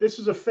inert. This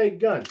is a fake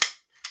gun.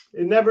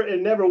 It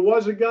never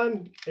was a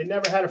gun. It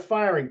never had a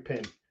firing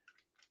pin.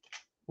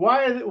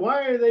 Why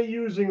are they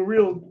using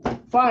real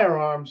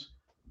firearms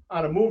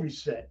on a movie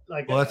set?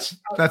 Like, well,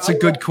 that's a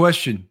good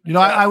question.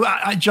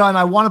 I John,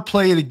 I want to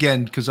play it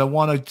again because I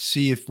want to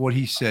see if what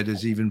he said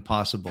is even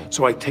possible.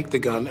 So I take the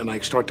gun and I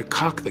start to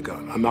cock the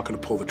gun. I'm not going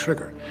to pull the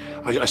trigger.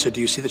 I said, "Do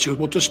you see that?" She goes,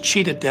 "Well, just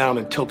cheat it down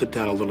and tilt it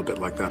down a little bit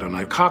like that." And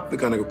I cock the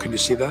gun. I go, "Can you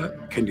see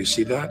that? Can you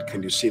see that?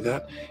 Can you see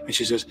that?" And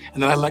she says,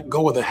 and then I let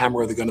go of the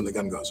hammer of the gun and the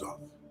gun goes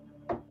off.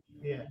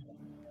 Yeah.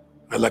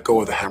 I let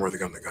go of the hammer of the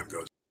gun and the gun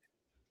goes off.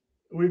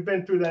 We've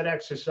been through that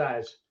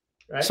exercise.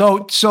 Right?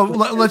 So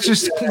let's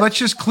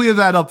just clear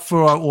that up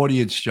for our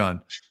audience,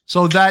 John.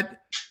 So that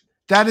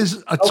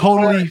is a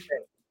totally,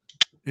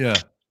 yeah.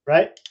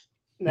 Right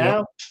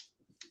now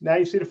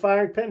you see the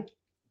firing pin.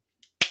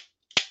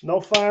 No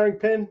firing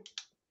pin.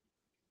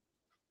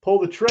 Pull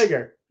the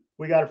trigger.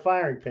 We got a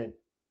firing pin.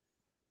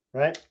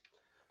 Right.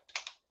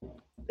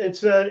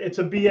 It's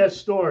a BS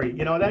story.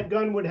 That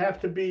gun would have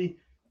to be,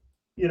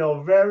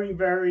 very,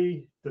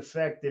 very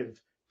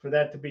defective for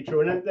that to be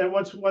true. And then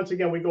once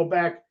again, we go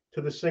back to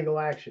the single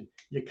action.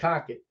 You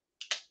cock it.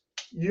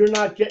 You're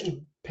not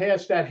getting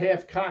past that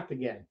half cock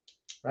again,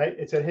 right?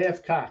 It's a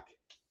half cock.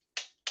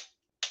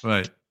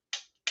 Right.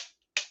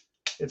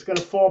 It's going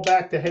to fall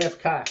back to half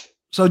cock.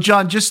 So,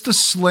 John, just to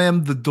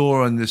slam the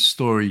door on this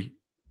story,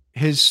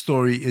 his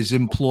story is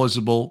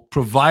implausible,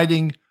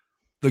 providing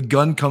the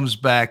gun comes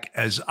back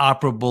as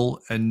operable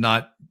and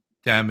not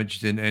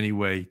damaged in any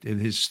way,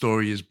 and his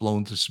story is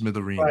blown to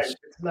smithereens.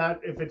 Right.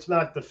 If it's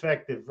not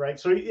defective, right?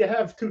 So you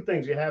have two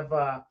things. You have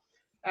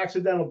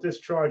accidental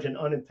discharge and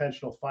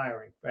unintentional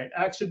firing, right?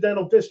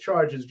 Accidental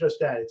discharge is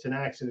just that. It's an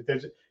accident.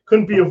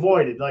 Couldn't be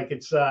avoided. Like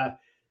it's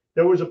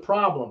there was a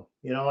problem,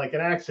 like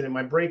an accident.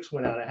 My brakes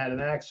went out. I had an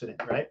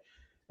accident, right?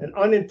 An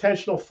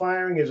unintentional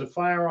firing is a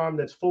firearm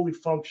that's fully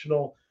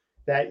functional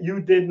that you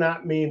did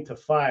not mean to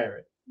fire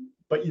it,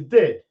 but you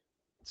did.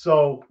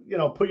 So,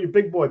 put your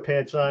big boy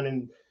pants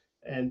on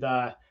and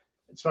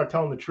start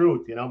telling the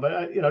truth,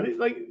 But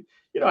like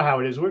how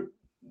it is.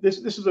 This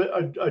is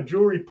a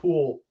jury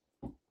pool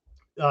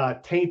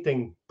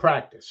tainting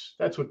practice.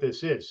 That's what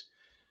this is.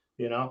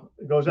 It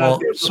goes out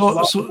there,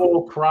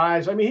 so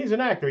cries. I mean, he's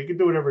an actor; he can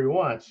do whatever he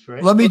wants,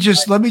 right? Let me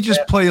just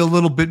play a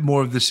little bit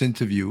more of this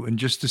interview, and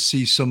just to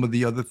see some of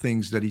the other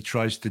things that he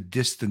tries to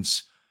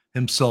distance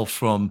himself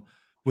from,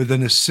 with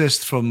an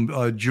assist from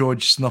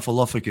George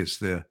Snuffleupagus.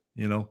 There,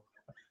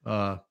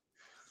 The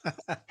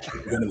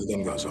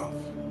gun goes off.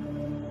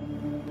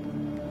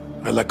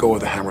 I let go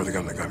of the hammer. The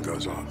gun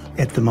goes off.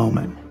 At the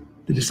moment,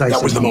 the decisive.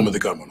 That was the moment the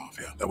gun went off.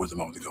 Yeah, that was the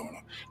moment the gun went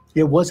off.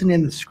 It wasn't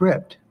in the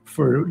script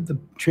for the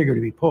trigger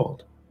to be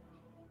pulled.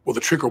 Well, the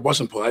trigger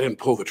wasn't pulled. I didn't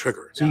pull the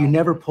trigger. So you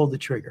never pulled the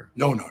trigger?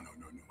 No.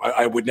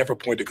 I would never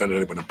point a gun at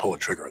anyone and pull a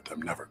trigger at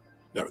them. Never.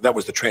 That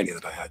was the training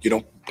that I had. You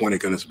don't point a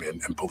gun at me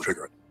and pull the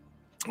trigger.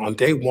 On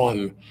day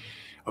one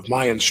of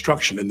my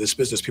instruction in this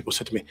business, people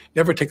said to me,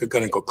 never take a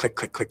gun and go click,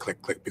 click, click,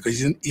 click, click,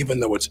 because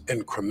even though it's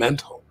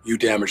incremental, you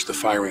damage the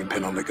firing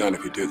pin on the gun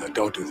if you do that.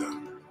 Don't do that.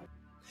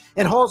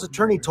 And Hall's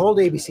attorney told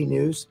ABC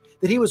News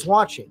that he was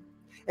watching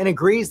and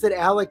agrees that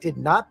Alec did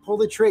not pull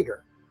the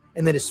trigger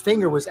and that his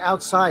finger was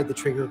outside the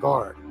trigger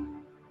guard.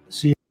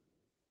 So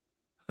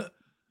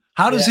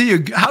how does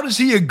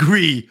he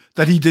agree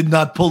that he did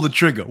not pull the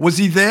trigger? Was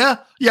he there?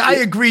 Yeah, I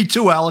agree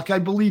too, Alec. I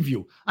believe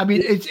you. I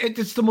mean,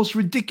 it's the most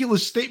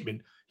ridiculous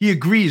statement. He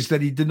agrees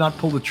that he did not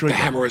pull the trigger. The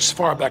hammer as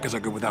far back as I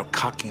could without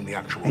cocking the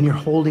actual. And you're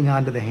holding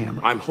on to the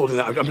hammer. I'm holding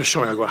that. I'm just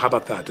showing. I go, how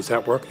about that? Does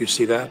that work? Do you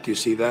see that? Do you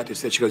see that?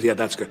 She goes, yeah,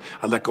 that's good.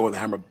 I let go of the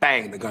hammer.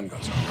 Bang, the gun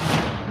goes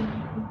off.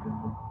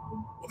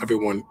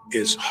 Everyone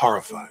is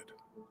horrified.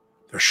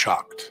 They're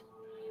shocked.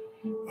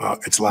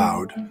 It's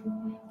loud.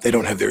 They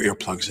don't have their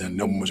earplugs in.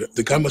 No one was.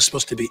 The gun was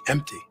supposed to be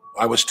empty.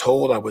 I was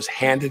told I was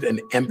handed an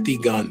empty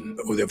gun.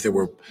 If there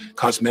were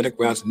cosmetic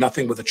rounds,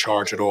 nothing with a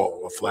charge at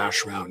all, a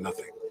flash round,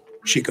 nothing.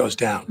 She goes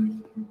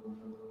down.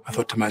 I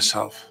thought to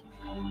myself,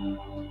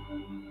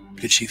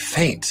 did she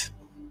faint?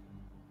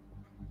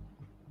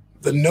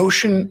 The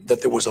notion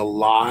that there was a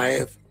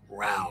live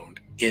round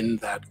in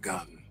that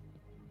gun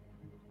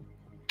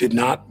did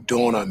not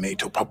dawn on me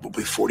till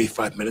probably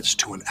 45 minutes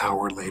to an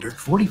hour later.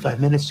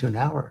 45 minutes to an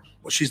hour.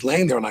 Well, she's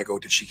laying there and I go,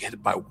 did she get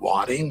hit by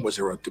wadding? Was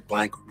there a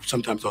blank,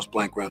 sometimes those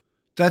blank rounds?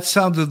 That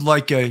sounded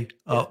like a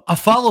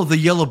follow the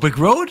yellow brick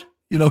road.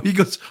 He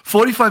goes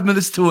 45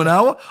 minutes to an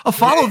hour. A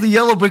follow the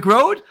yellow brick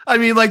road. I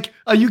mean, like,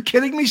 are you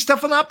kidding me,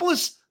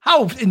 Stephanopoulos?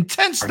 How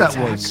intense that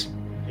was.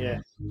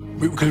 Yeah.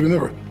 Because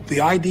remember,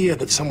 the idea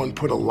that someone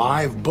put a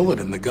live bullet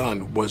in the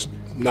gun was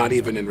not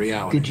even in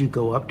reality. Did you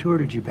go up to her? Or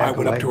did you back away? I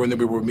went up to her and then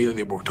we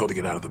were told to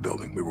get out of the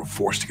building. We were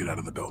forced to get out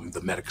of the building.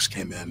 The medics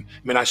came in.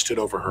 I mean, I stood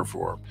over her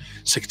for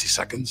 60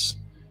 seconds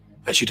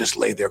and she just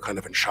lay there kind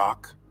of in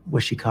shock.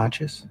 Was she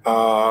conscious?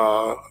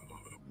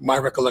 My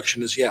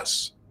recollection is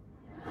yes.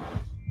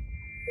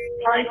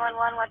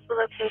 911, what's the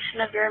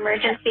location of your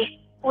emergency?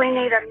 We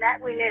need an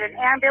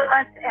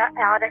ambulance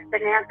out at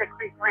Bonanza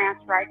Creek Ranch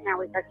right now.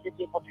 We've had 2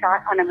 people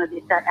shot on a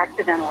movie set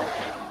accidentally.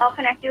 I'll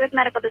connect you with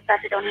medical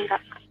dispatcher. Don't hang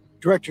up.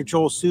 Director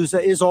Joel Souza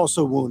is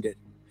also wounded.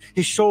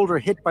 His shoulder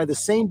hit by the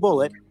same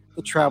bullet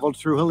that traveled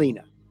through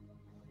Helena.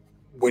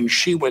 When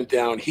she went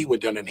down, he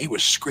went down, and he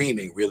was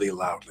screaming really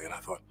loudly. And I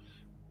thought,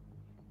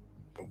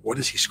 what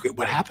is he screaming?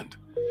 What happened?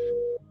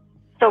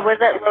 So was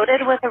it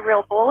loaded with a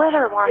real bullet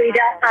or one?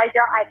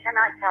 I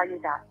cannot tell you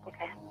that.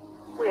 Okay.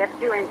 We have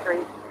 2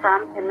 injuries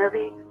from a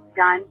movie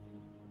gun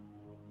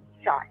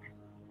shot.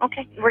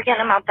 Okay. We're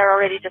getting them out there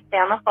already. Just stay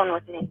on the phone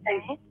with me.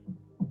 Okay.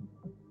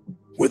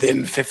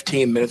 Within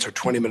 15 minutes or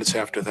 20 minutes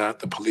after that,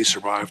 the police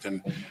arrived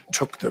and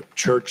took the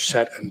church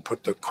set and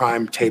put the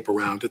crime tape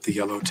around it, the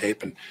yellow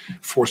tape, and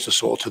forced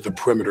us all to the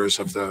perimeters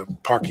of the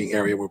parking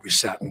area where we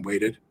sat and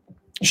waited.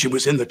 She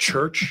was in the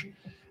church,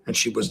 and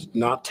she was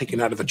not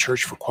taken out of the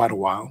church for quite a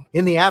while.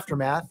 In the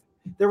aftermath,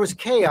 there was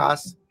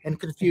chaos and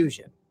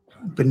confusion.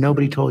 But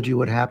nobody told you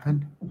what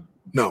happened?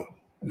 No.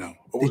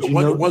 It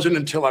wasn't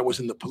until I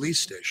was in the police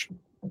station.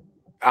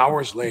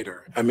 Hours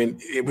later, I mean,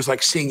 it was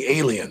like seeing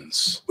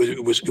aliens.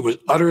 It was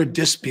utter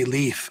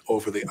disbelief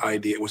over the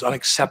idea. It was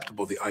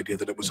unacceptable, the idea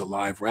that it was a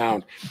live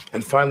round.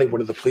 And finally, one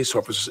of the police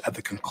officers at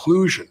the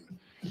conclusion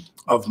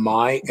of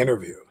my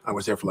interview, I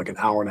was there for like an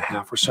hour and a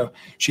half or so,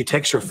 she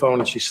takes her phone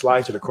and she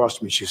slides it across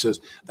to me. She says,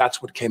 that's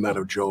what came out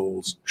of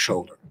Joel's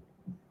shoulder,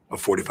 a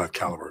 .45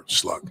 caliber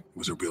slug. It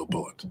was a real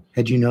bullet.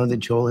 Had you known that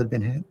Joel had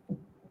been hit?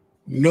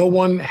 No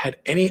one had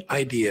any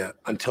idea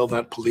until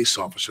that police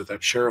officer,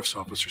 that sheriff's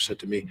officer said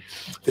to me,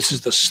 this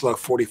is the slug,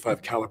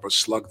 .45 caliber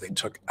slug they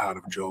took out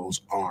of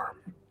Joel's arm.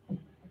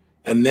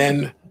 And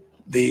then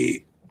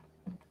the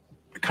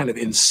kind of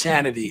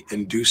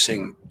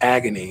insanity-inducing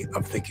agony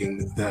of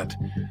thinking that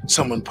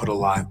someone put a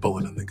live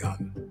bullet in the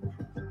gun.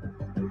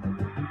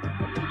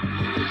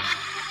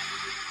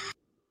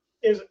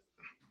 Here's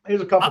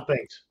a couple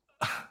things.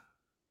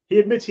 He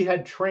admits he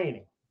had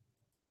training,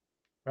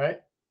 right?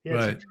 He had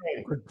some Right.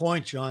 training. Good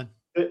point, John.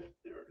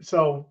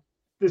 So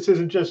this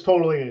isn't just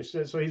totally,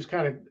 so he's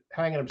kind of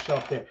hanging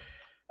himself there.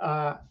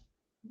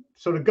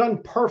 So the gun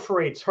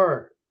perforates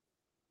her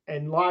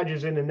and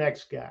lodges in the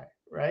next guy,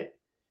 right?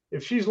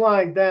 If she's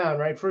lying down,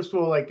 right? First of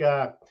all, like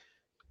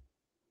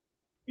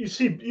you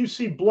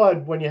see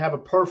blood when you have a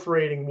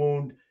perforating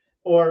wound,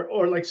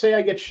 or like say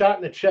I get shot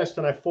in the chest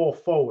and I fall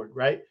forward,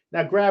 right?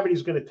 Now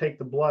gravity's going to take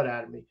the blood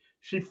out of me.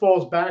 She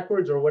falls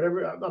backwards or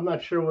whatever. I'm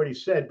not sure what he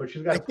said, but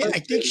she's got. I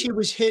think she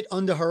was hit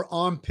under her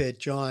armpit,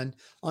 John,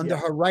 under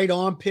her right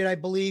armpit, I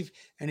believe,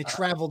 and it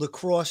traveled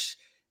across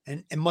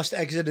and must have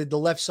exited the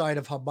left side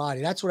of her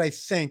body. That's what I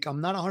think. I'm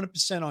not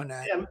 100% on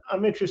that.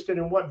 I'm interested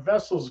in what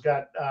vessels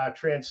got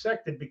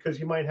transected, because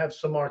you might have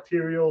some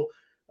arterial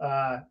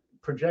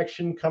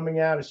projection coming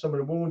out of some of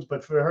the wounds.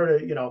 But for her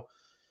to,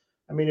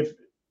 I mean,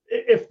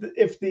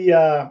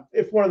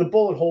 if one of the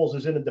bullet holes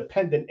is in a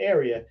dependent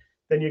area,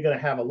 then you're going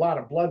to have a lot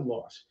of blood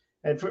loss.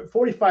 And for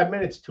 45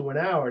 minutes to an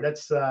hour,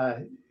 that's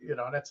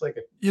that's like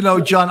a.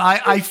 John,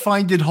 I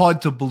find it hard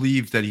to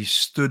believe that he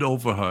stood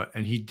over her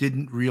and he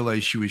didn't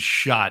realize she was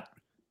shot.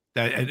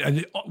 That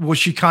and was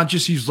she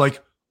conscious? He's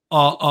like,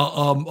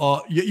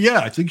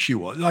 yeah, I think she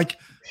was. Like,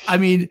 I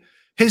mean,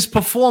 his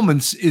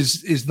performance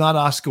is not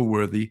Oscar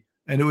worthy,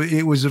 and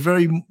it was a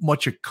very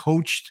much a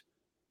coached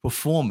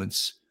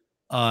performance.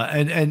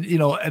 And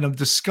I'm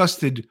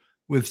disgusted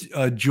with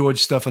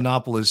George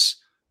Stephanopoulos.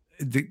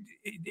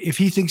 If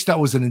he thinks that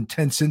was an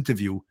intense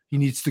interview, he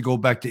needs to go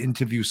back to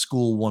interview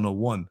school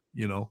 101.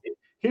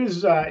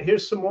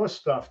 Here's some more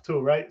stuff too,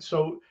 right?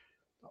 So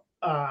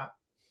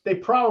they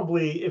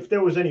probably, if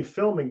there was any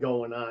filming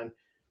going on,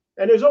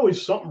 and there's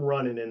always something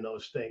running in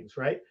those things,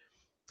 right?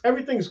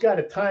 Everything's got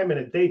a time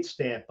and a date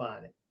stamp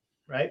on it,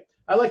 right?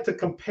 I like to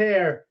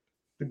compare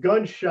the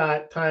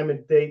gunshot time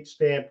and date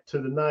stamp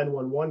to the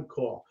 911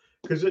 call,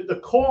 because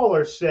the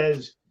caller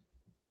says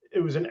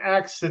it was an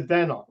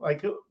accidental,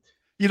 like.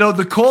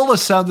 The caller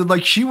sounded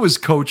like she was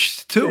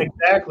coached too.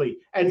 Exactly.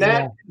 And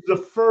that's the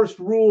first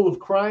rule of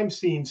crime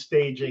scene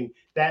staging,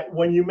 that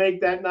when you make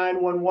that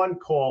 911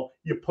 call,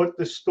 you put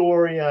the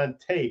story on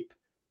tape.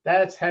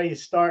 That's how you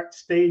start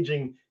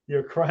staging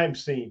your crime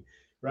scene,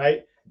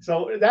 right?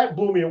 So that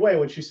blew me away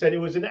when she said it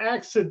was an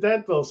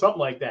accidental, something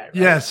like that. Right?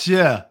 Yes,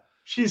 yeah.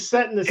 She's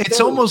setting the stage. It's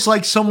almost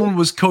like someone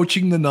was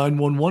coaching the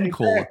 911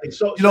 exactly. caller.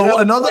 So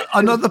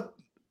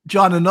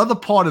another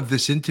part of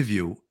this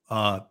interview,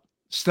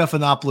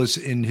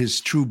 Stephanopoulos, in his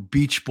true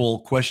beach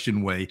ball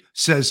question way,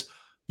 says,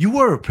 "You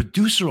were a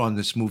producer on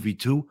this movie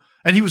too?"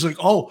 And he was like,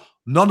 "Oh,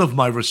 none of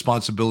my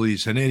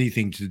responsibilities had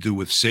anything to do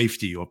with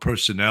safety or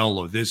personnel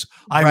or this.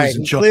 I was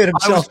in charge.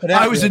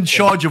 I was in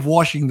charge of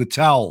washing the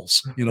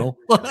towels."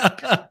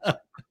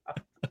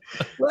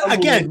 Well,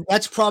 again,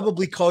 that's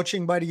probably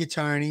coaching by the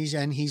attorneys,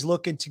 and he's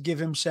looking to give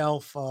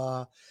himself,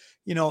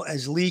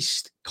 as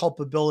least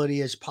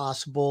culpability as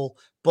possible,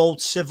 both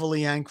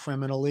civilly and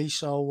criminally.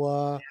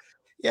 So.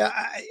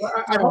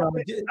 I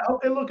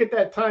hope they look at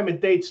that time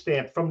and date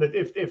stamp from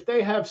if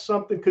they have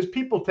something, because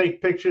people take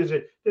pictures.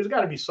 There's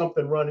got to be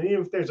something running.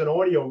 Even if there's an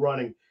audio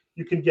running,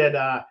 you can get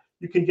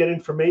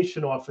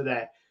information off of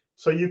that,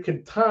 so you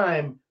can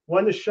time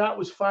when the shot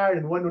was fired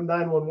and when the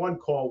 911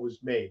 call was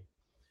made.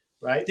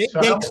 Right? They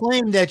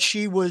claim that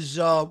she was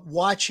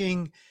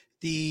watching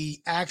the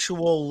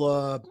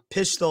actual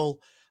pistol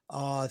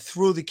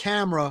through the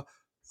camera.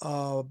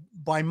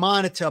 By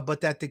monitor, but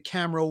that the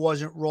camera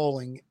wasn't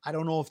rolling. I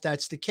don't know if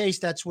that's the case.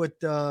 That's what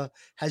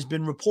has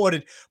been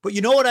reported. But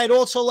you know what I'd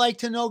also like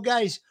to know,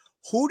 guys?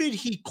 Who did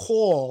he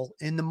call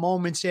in the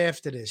moments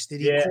after this?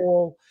 Did he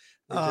call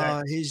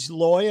his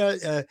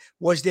lawyer?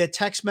 Was there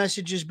text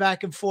messages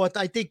back and forth?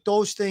 I think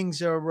those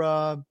things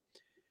are,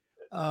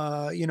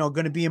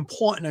 going to be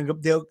important,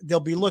 and they'll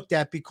be looked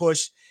at,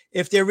 because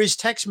if there is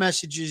text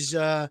messages,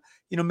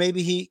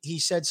 maybe he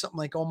said something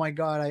like, "Oh my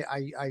God,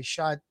 I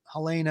shot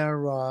Helena,"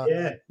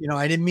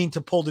 I didn't mean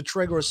to pull the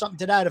trigger, or something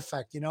to that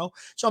effect,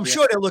 So I'm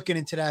sure they're looking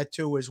into that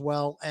too as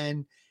well.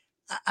 And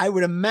I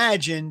would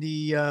imagine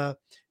the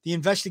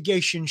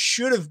investigation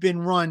should have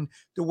been run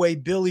the way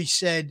Billy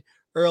said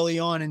early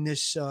on in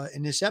this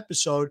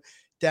episode,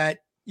 that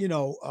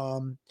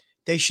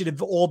they should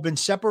have all been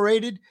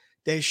separated.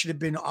 There should have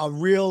been a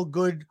real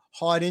good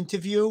hard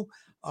interview.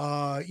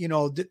 The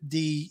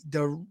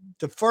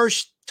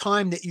first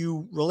time that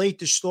you relate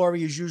the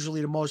story is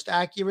usually the most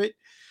accurate.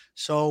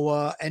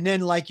 So, and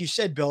then, like you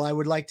said, Bill, I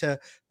would like to,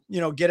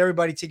 get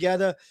everybody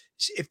together.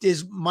 If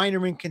there's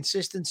minor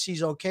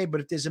inconsistencies, okay.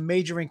 But if there's a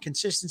major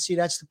inconsistency,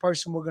 that's the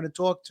person we're going to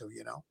talk to,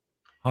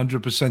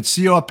 100%.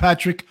 C.R.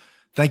 Patrick,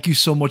 thank you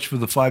so much for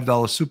the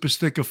 $5 super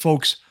sticker,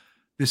 folks.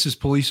 This is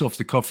Police Off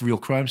the Cuff Real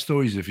Crime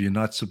Stories. If you're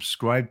not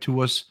subscribed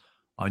to us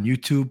on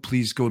YouTube,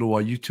 please go to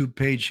our YouTube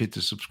page, hit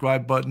the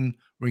subscribe button,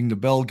 ring the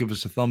bell, give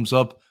us a thumbs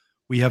up.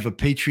 We have a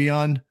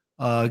Patreon.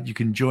 You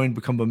can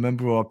become a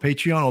member of our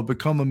Patreon, or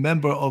become a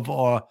member of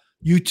our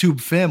YouTube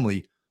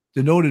family,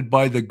 denoted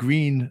by the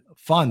green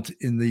font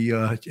in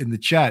the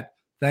chat.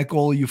 Thank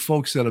all of you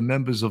folks that are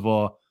members of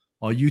our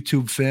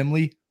YouTube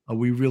family.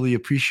 We really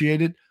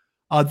appreciate it.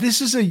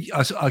 This is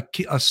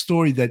a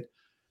story that,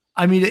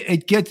 I mean,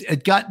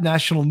 it got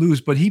national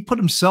news, but he put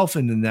himself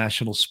in the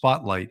national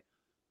spotlight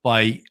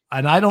and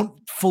I don't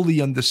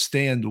fully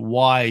understand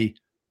why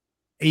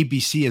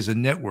ABC as a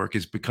network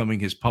is becoming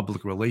his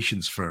public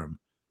relations firm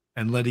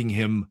and letting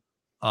him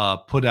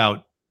put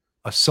out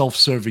a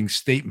self-serving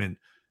statement,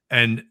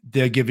 and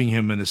they're giving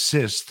him an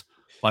assist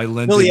by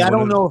lending. Billy, I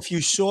don't know if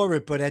you saw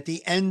it, but at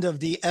the end of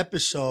the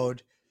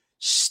episode,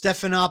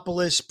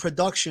 Stephanopoulos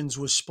Productions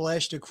was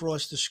splashed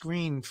across the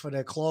screen for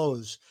their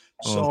clothes.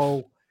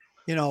 So,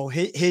 you know,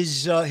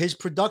 his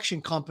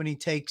production company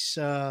takes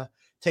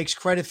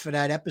credit for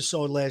that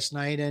episode last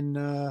night, and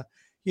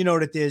you know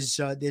that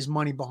there's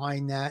money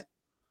behind that.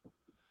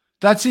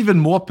 That's even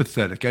more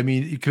pathetic. I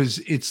mean, because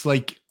it's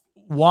like,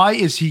 why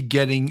is he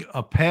getting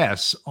a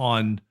pass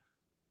on,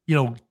 you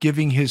know,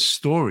 giving his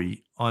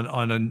story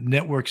on a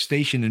network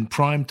station in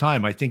prime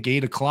time? I think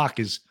 8:00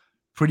 is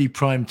pretty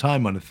prime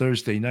time on a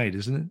Thursday night,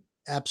 isn't it?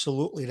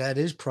 Absolutely. That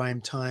is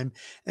prime time.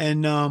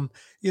 And,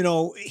 you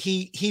know,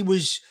 he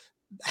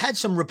had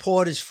some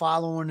reporters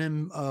following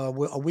him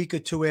a week or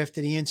two after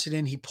the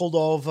incident. He pulled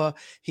over.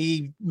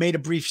 He made a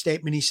brief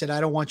statement. He said, "I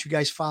don't want you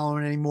guys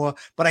following anymore,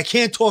 but I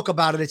can't talk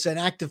about it. It's an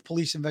active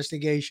police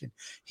investigation."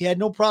 He had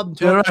no problem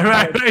talking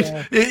about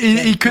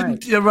it. He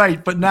couldn't. You're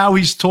right. But now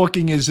he's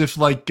talking as if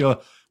like,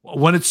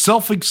 when it's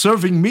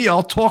self-serving me,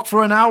 I'll talk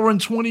for an hour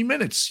and 20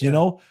 minutes, you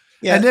know?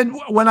 Yeah. And then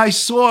when I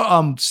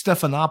saw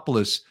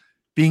Stephanopoulos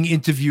being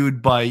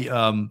interviewed by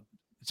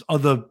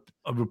other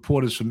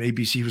reporters from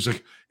ABC, he was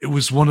like, it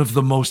was one of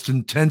the most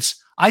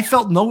intense. I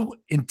felt no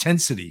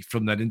intensity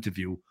from that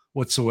interview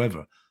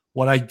whatsoever.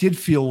 What I did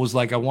feel was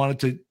like I wanted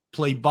to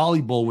play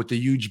volleyball with the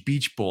huge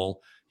beach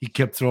ball he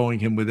kept throwing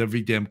him with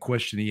every damn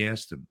question he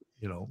asked him,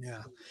 you know?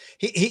 Yeah.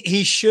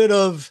 He should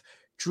have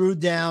drew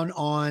down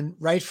on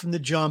right from the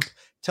jump.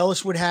 Tell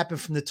us what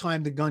happened from the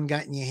time the gun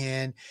got in your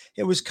hand.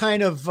 It was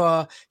kind of,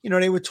 you know,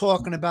 they were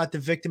talking about the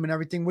victim and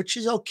everything, which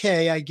is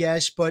okay, I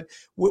guess, but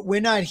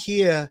we're not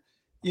here,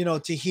 you know,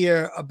 to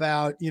hear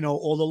about, you know,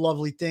 all the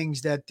lovely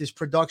things that this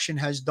production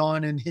has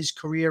done in his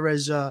career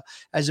as a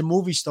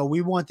movie star.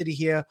 We wanted to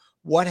hear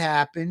what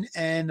happened.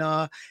 And,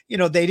 you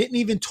know, they didn't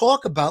even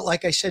talk about,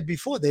 like I said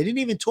before, they didn't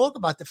even talk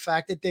about the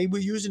fact that they were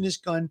using this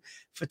gun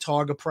for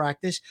target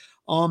practice.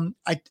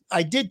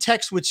 I did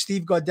text with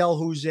Steve Gardell,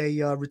 who's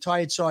a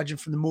retired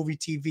sergeant from the movie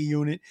TV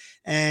unit,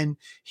 and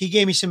he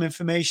gave me some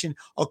information.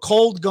 A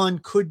cold gun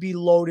could be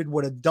loaded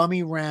with a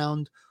dummy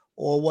round,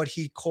 or what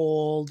he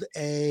called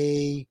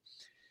a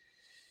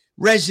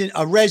resin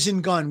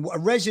gun. A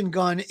resin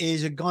gun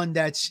is a gun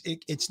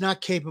it's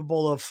not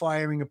capable of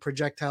firing a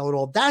projectile at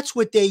all. That's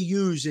what they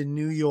use in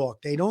New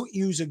York. They don't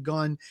use a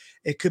gun.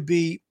 It could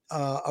be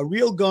a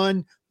real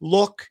gun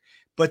look,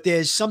 but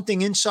there's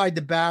something inside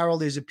the barrel.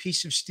 There's a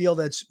piece of steel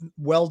that's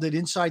welded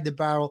inside the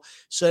barrel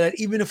so that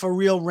even if a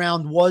real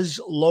round was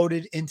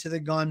loaded into the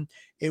gun,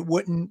 it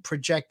wouldn't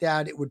project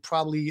out. It would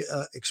probably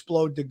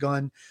explode the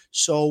gun.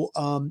 So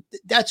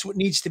that's what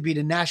needs to be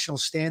the national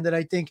standard,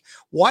 I think.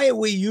 Why are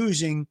we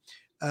using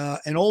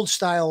an old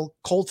style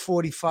Colt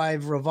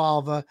 45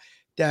 revolver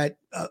that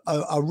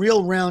a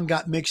real round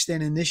got mixed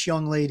in, and this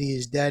young lady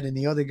is dead and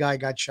the other guy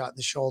got shot in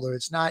the shoulder?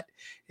 It's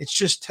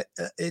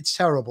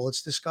terrible.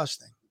 It's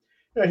disgusting.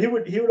 Yeah, he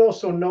would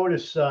also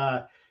notice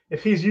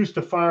if he's used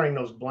to firing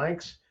those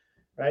blanks,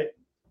 right?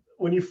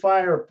 When you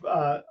fire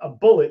a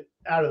bullet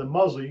out of the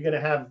muzzle, you're gonna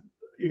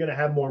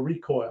have more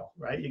recoil,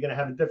 right? You're gonna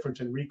have a difference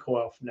in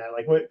recoil from that.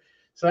 Like what?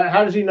 So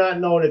how does he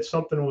not know that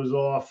something was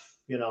off?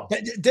 You know,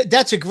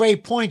 that's a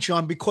great point,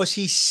 John, because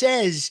he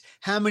says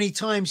how many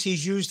times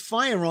he's used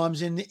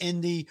firearms in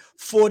the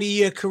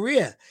 40-year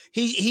career.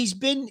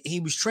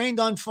 He was trained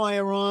on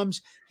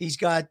firearms. He's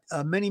got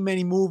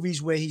many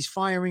movies where he's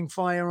firing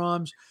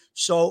firearms.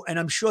 So, and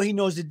I'm sure he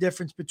knows the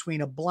difference between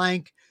a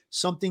blank,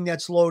 something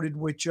that's loaded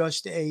with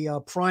just a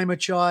primer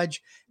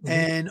charge,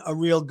 and a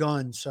real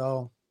gun.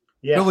 So,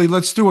 yeah, Billy,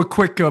 let's do a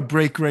quick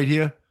break right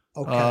here.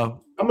 Okay,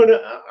 I'm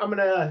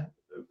gonna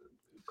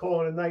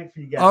call it a night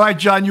for you guys. All right,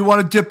 John, you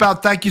want to dip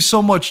out? Thank you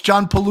so much,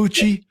 John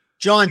Palucci.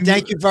 John,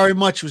 thank you very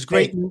much. It was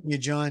great meeting you,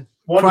 John.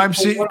 Crime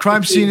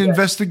scene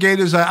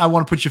investigators. I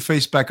want to put your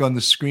face back on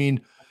the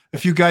screen.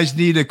 If you guys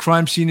need a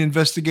crime scene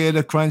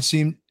investigator, Crime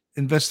Scene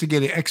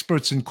Investigator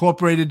Experts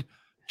Incorporated,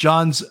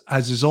 John's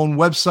has his own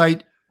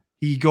website.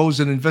 He goes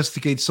and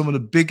investigates some of the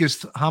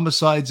biggest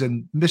homicides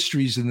and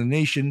mysteries in the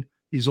nation.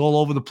 He's all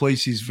over the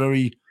place. He's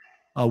very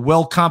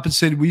well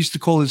compensated. We used to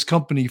call his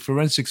company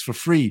Forensics for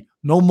Free.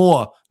 No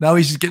more. Now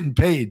he's getting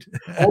paid.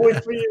 Only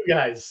for you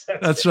guys.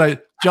 That's right.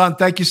 John,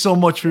 thank you so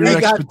much for your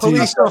expertise.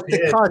 Police off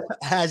the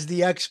cut has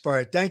the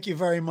expert. Thank you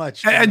very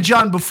much. And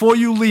John, before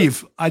you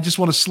leave, I just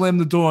want to slam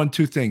the door on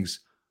two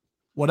things.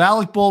 What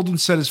Alec Baldwin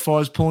said as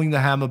far as pulling the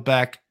hammer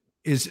back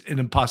is an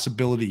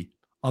impossibility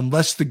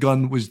unless the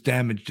gun was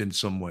damaged in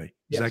some way.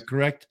 Is that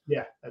correct?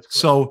 Yeah, that's correct.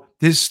 So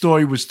his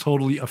story was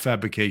totally a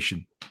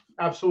fabrication.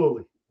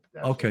 Absolutely.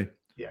 Okay.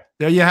 Yeah.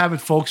 There you have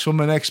it, folks, from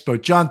an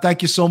expert. John,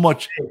 thank you so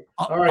much.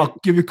 All right. I'll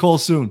give you a call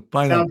soon.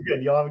 Bye now. Sounds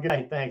good. Y'all have a good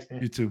night. Thanks,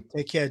 man. You too.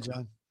 Take care,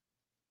 John.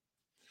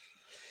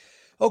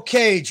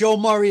 Okay, Joe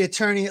Murray,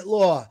 attorney at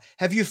law.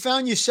 Have you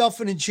found yourself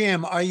in a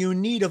jam? Are you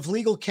in need of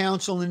legal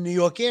counsel in the New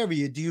York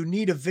area? Do you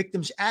need a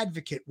victim's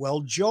advocate?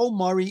 Well, Joe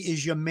Murray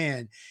is your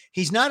man.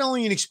 He's not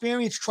only an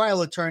experienced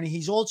trial attorney,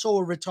 he's also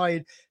a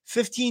retired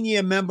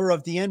 15-year member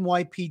of the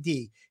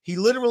NYPD. He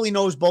literally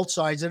knows both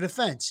sides of the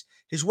fence.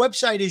 His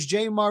website is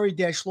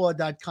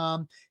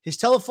jmurray-law.com. His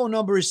telephone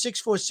number is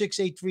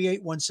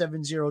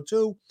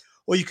 646-838-1702.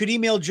 Or you could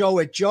email Joe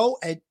at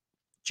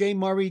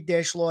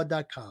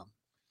jmurray-law.com.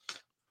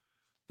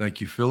 Thank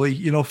you,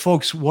 Philly.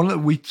 Folks,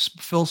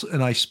 Phil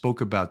and I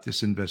spoke about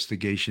this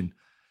investigation,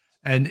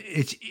 and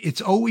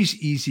it's always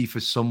easy for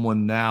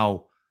someone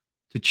now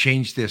to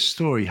change their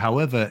story.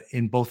 However,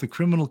 in both a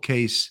criminal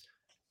case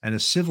and a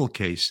civil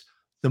case,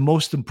 the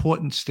most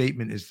important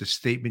statement is the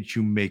statement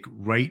you make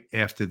right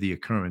after the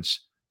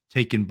occurrence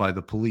taken by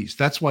the police.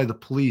 That's why the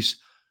police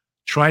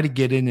try to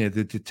get in there.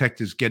 The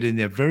detectives get in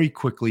there very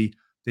quickly.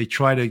 They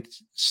try to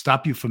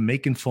stop you from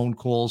making phone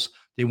calls.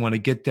 They want to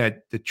get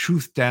the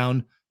truth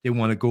down. They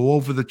want to go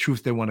over the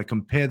truth. They want to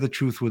compare the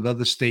truth with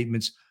other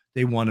statements.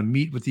 They want to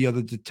meet with the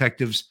other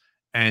detectives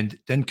and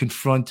then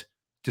confront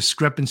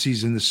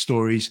discrepancies in the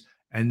stories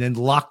and then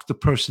lock the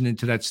person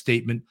into that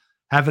statement,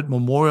 have it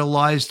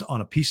memorialized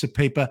on a piece of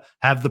paper,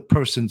 have the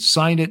person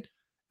sign it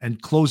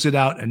and close it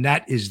out. And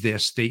that is their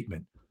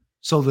statement.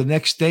 So the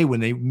next day when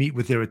they meet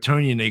with their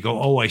attorney and they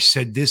go, oh, I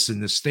said this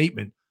in the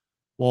statement.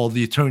 Well,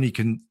 the attorney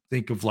can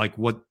think of like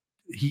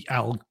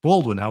Alec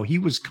Baldwin, how he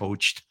was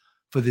coached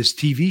for this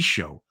TV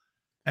show.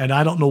 And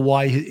I don't know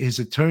why his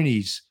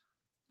attorneys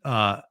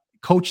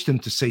coached him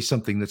to say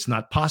something that's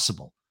not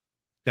possible,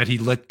 that he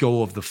let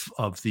go of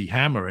the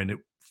hammer and it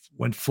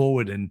went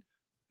forward and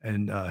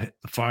the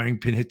firing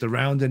pin hit the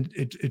round and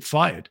it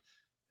fired.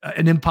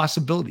 An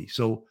impossibility.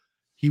 So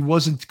he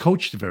wasn't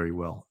coached very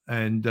well.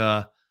 And,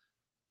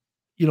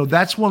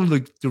 that's one of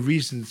the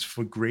reasons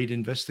for great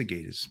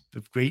investigators,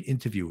 great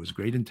interviewers,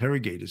 great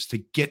interrogators, to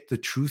get the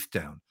truth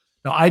down.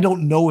 Now, I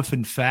don't know if,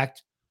 in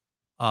fact,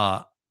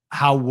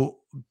 how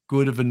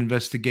good of an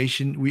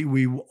investigation,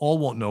 we all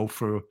won't know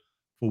for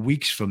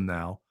weeks from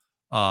now.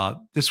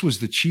 This was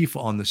the chief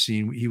on the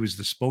scene. He was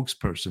the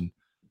spokesperson,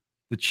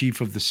 the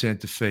chief of the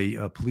Santa Fe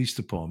Police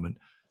Department.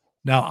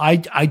 Now,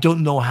 I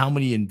don't know how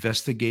many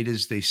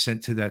investigators they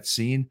sent to that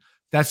scene.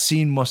 That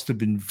scene must have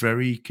been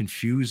very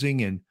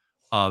confusing and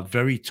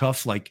very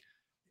tough. Like,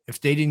 if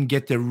they didn't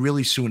get there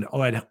really soon, all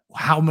right,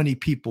 how many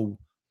people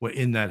were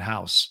in that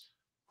house?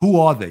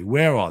 Who are they?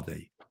 Where are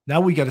they? Now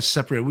we got to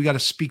separate. We got to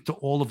speak to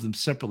all of them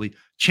separately.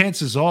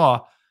 Chances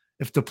are,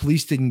 if the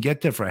police didn't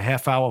get there for a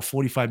half hour,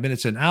 45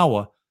 minutes, an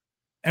hour,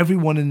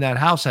 everyone in that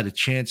house had a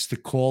chance to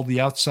call the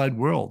outside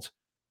world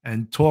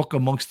and talk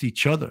amongst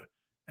each other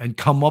and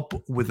come up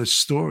with a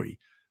story.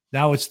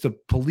 Now it's the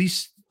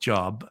police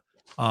job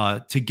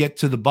to get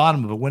to the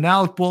bottom of it. When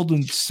Alec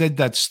Baldwin said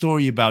that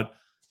story about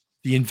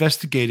the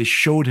investigator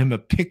showed him a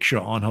picture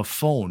on her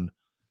phone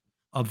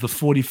of the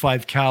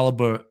 .45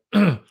 caliber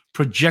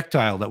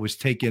projectile that was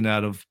taken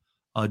out of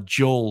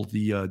Joel,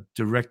 the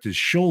director's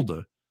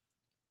shoulder,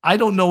 I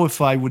don't know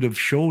if I would have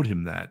showed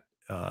him that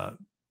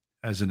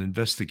as an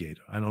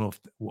investigator. I don't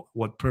know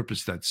what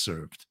purpose that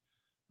served.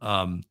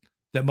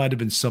 That might have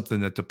been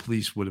something that the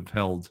police would have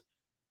held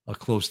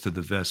close to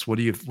the vest. What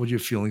are your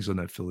feelings on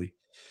that, Philly?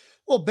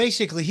 Well,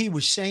 basically, he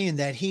was saying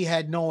that he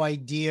had no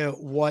idea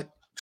what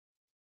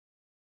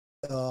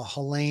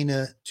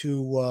Helena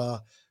to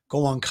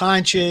go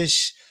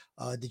unconscious.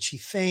 Did she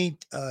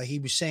faint? He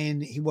was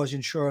saying he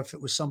wasn't sure if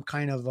it was some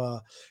kind of,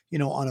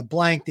 on a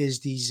blank,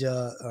 there's these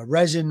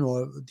resin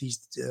or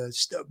these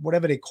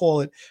whatever they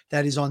call it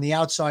that is on the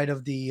outside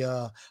of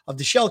the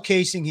shell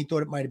casing. He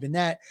thought it might have been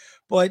that,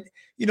 but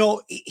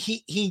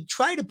he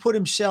tried to put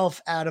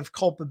himself out of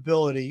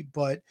culpability.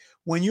 But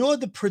when you're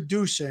the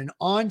producer, an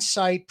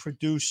on-site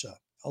producer,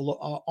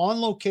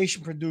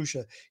 on-location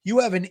producer, you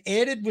have an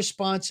added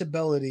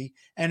responsibility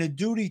and a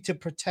duty to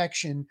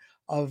protection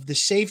of the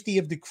safety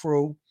of the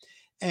crew.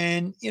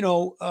 And,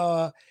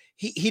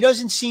 he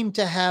doesn't seem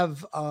to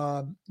have,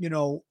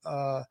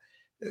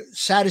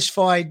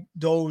 satisfied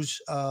those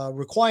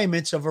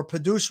requirements of a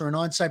producer, an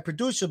on-site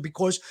producer,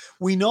 because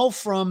we know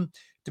from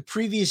the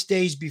previous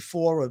days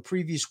before or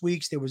previous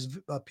weeks, there was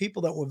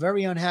people that were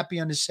very unhappy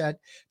on the set.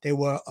 They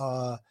were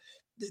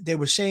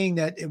saying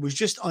that it was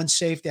just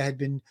unsafe. There had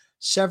been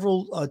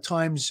several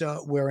times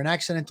where an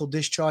accidental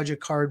discharge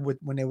occurred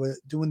when they were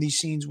doing these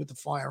scenes with the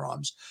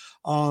firearms.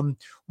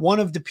 One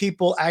of the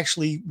people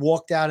actually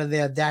walked out of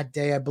there that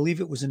day. I believe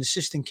it was an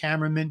assistant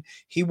cameraman.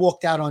 He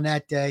walked out on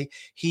that day.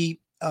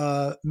 He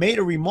made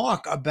a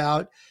remark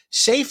about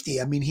safety.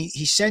 I mean,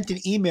 he sent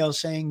an email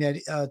saying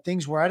that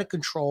things were out of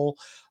control.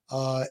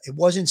 It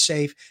wasn't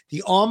safe.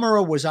 The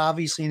armorer was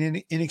obviously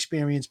an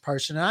inexperienced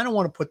person, and I don't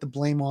want to put the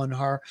blame on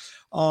her.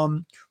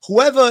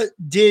 Whoever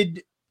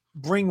did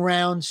bring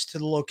rounds to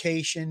the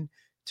location,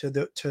 to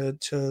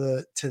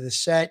the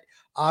set,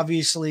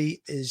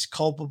 obviously is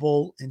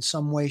culpable in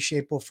some way,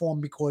 shape, or form,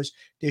 because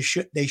they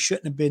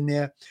shouldn't have been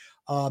there.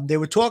 They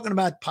were talking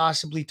about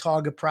possibly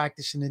target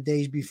practice in the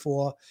days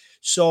before.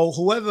 So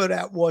whoever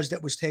that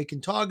was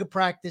taking target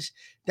practice,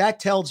 that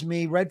tells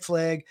me red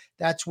flag.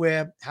 That's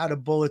how the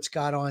bullets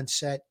got on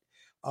set.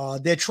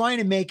 They're trying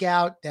to make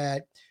out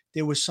that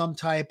there was some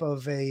type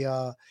of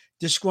a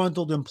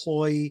disgruntled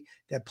employee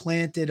that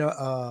planted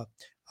a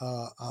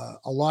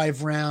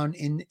live round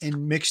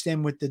and mixed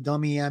in with the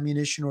dummy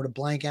ammunition or the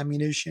blank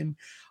ammunition.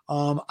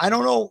 I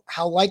don't know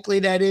how likely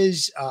that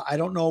is. I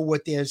don't know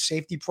what their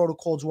safety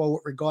protocols were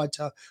with regard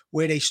to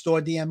where they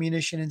stored the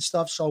ammunition and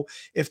stuff. So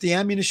if the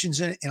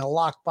ammunition's in a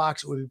locked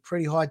box, it would be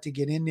pretty hard to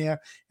get in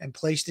there and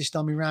place this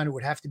dummy round. It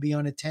would have to be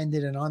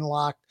unattended and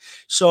unlocked.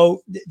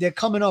 So they're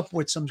coming up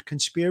with some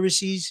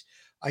conspiracies.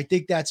 I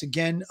think that's,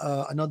 again,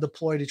 another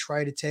ploy to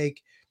try to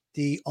take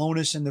the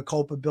onus and the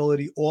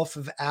culpability off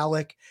of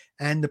Alec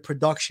and the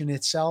production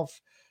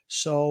itself.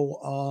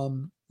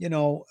 So,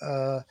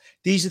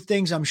 these are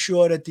things I'm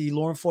sure that the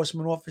law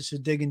enforcement office is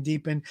digging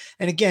deep in.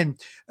 And again,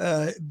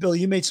 Bill,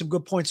 you made some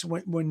good points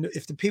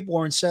if the people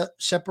weren't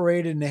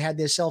separated and they had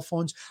their cell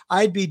phones,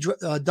 I'd be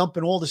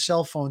dumping all the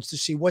cell phones to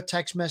see what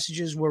text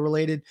messages were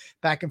related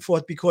back and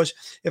forth. Because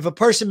if a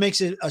person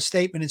makes a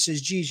statement and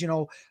says, geez,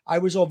 I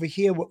was over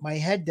here with my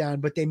head down,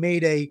 but they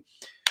made a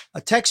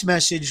text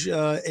message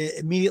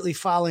immediately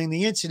following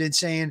the incident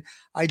saying,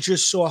 I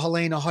just saw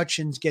Helena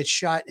Hutchins get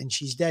shot and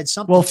she's dead.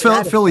 Something. Well,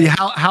 Philly,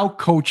 how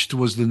coached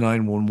was the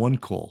 911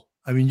 call?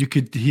 I mean, you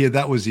could hear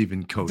that was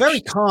even coached.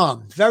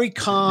 Very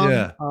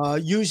calm,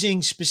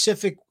 using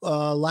specific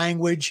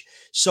language.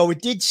 So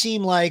it did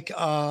seem like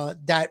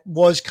that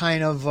was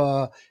kind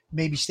of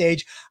maybe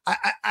staged.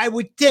 I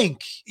would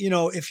think,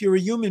 if you're a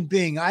human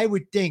being, I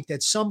would think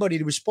that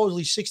there was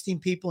supposedly 16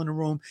 people in the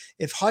room.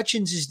 If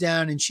Hutchins is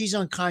down and she's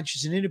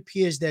unconscious and it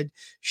appears that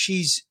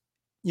she's,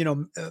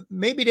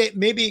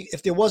 maybe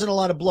if there wasn't a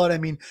lot of blood, I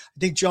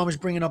think John was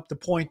bringing up the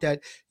point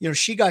that,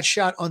 she got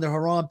shot under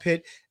her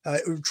armpit,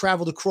 it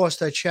traveled across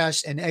her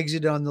chest and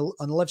exited on the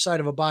left side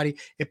of her body.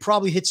 It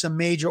probably hit some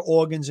major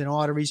organs and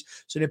arteries.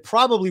 So there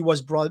probably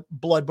was blood,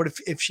 but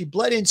if she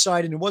bled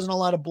inside and there wasn't a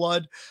lot of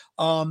blood,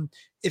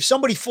 if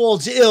somebody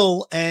falls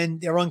ill and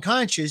they're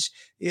unconscious,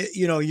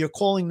 you're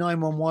calling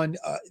 911.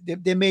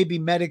 There may be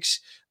medics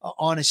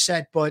on a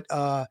set, but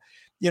a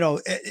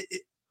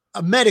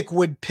medic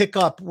would pick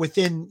up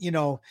within,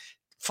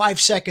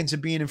 5 seconds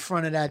of being in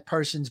front of that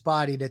person's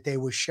body that they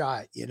were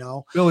shot,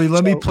 Billy,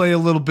 let me play a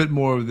little bit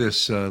more of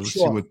this. Let's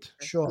see what.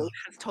 Sure. He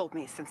has told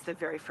me since the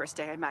very first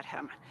day I met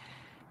him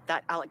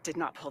that Alec did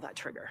not pull that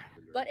trigger.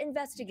 But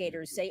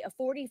investigators say a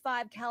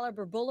 .45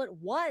 caliber bullet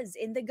was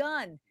in the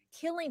gun,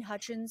 killing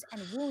Hutchins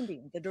and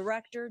wounding the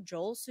director,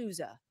 Joel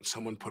Souza.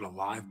 Someone put a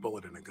live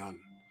bullet in a gun,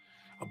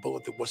 a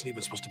bullet that wasn't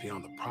even supposed to be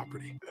on the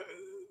property.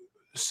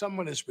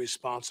 Someone is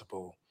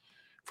responsible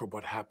for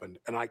what happened,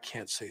 and I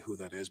can't say who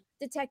that is.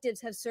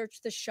 Detectives have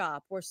searched the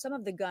shop where some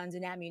of the guns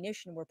and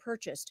ammunition were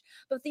purchased,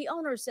 but the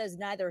owner says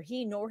neither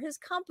he nor his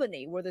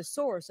company were the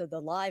source of the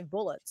live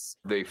bullets.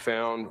 They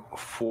found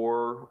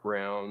 4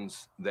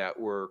 rounds that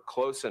were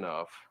close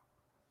enough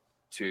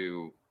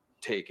to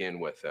take in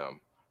with them.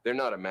 They're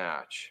not a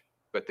match,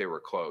 but they were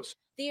close.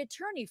 The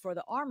attorney for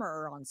the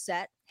armorer on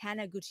set,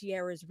 Hannah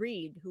Gutierrez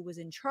Reed, who was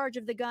in charge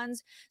of the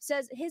guns,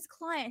 says his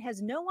client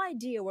has no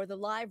idea where the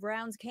live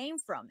rounds came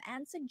from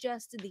and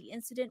suggested the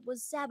incident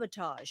was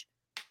sabotage.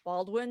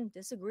 Baldwin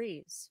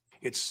disagrees.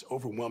 It's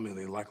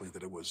overwhelmingly likely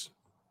that it was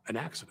an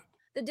accident.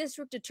 The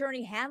district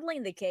attorney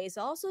handling the case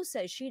also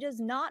says she does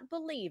not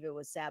believe it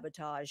was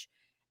sabotage.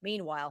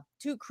 Meanwhile,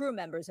 2 crew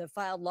members have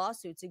filed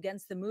lawsuits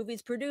against the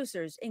movie's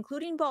producers,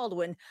 including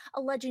Baldwin,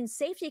 alleging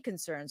safety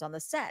concerns on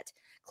the set,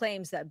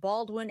 claims that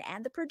Baldwin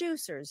and the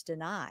producers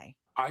deny.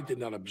 I did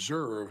not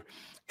observe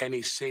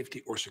any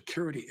safety or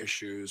security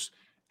issues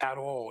at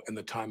all in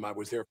the time I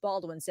was there.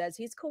 Baldwin says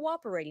he's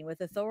cooperating with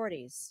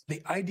authorities.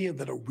 The idea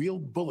that a real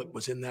bullet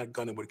was in that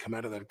gun and would come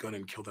out of that gun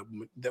and kill that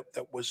woman, that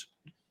was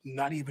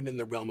not even in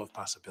the realm of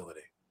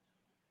possibility.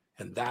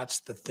 And that's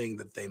the thing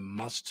that they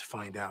must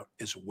find out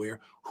is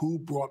who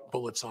brought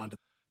bullets onto.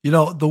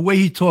 The way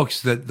he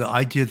talks, that the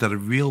idea that a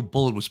real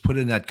bullet was put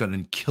in that gun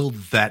and killed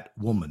that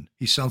woman.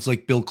 He sounds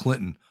like Bill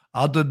Clinton.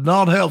 I did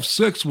not have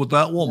sex with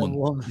that woman.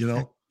 You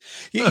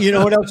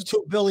know what else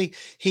too, Billy?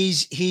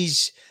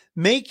 He's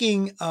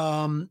making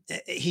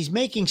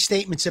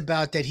statements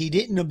about that he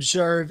didn't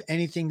observe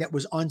anything that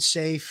was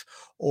unsafe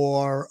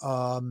or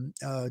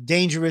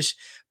dangerous,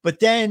 but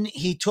then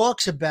he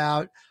talks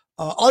about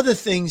other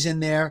things in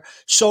there.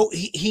 So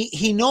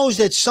he knows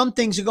that some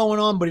things are going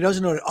on, but he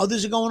doesn't know that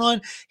others are going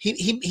on.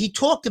 He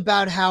talked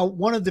about how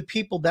one of the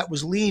people that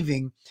was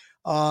leaving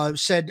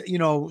said,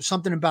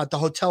 something about the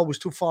hotel was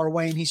too far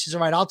away. And he says,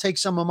 all right, I'll take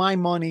some of my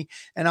money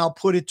and I'll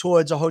put it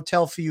towards a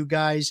hotel for you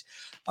guys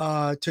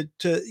to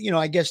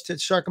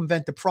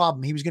circumvent the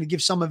problem. He was going to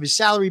give some of his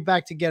salary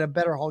back to get a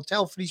better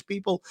hotel for these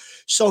people.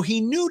 So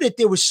he knew that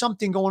there was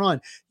something going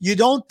on. You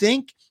don't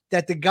think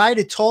that the guy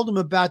that told him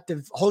about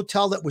the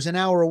hotel that was an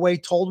hour away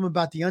told him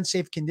about the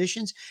unsafe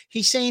conditions?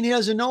 He's saying he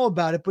doesn't know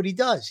about it, but he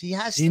does. He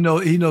has to.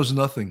 He knows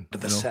nothing.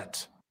 The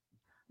set.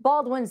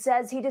 Baldwin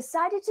says he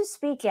decided to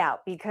speak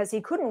out because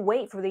he couldn't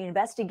wait for the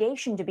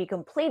investigation to be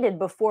completed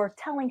before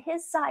telling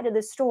his side of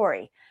the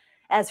story.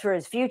 As for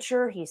his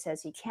future, he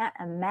says he can't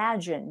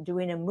imagine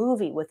doing a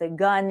movie with a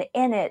gun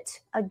in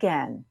it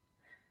again.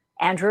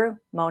 Andrew,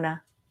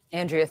 Mona.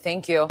 Andrea,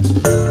 thank you.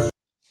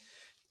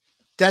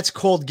 That's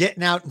called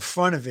getting out in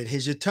front of it.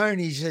 His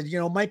attorney said,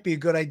 it might be a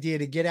good idea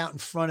to get out in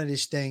front of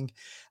this thing.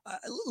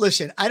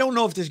 Listen, I don't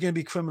know if there's going to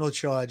be criminal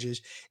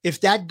charges.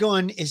 If that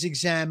gun is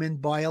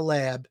examined by a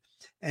lab,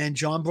 and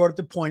John brought up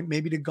the point,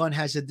 maybe the gun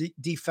has a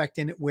defect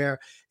in it where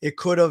it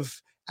could have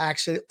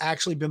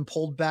actually been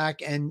pulled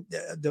back and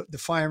the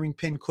firing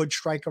pin could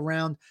strike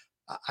around.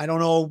 I don't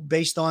know,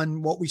 based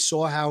on what we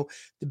saw, how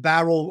the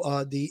barrel,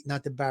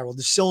 the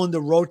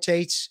cylinder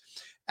rotates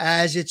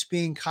as it's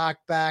being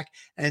cocked back,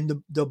 and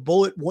the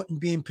bullet wouldn't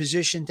be in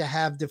position to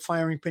have the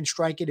firing pin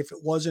strike it if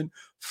it wasn't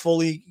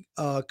fully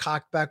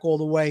cocked back all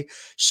the way.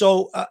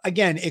 So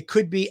again, it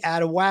could be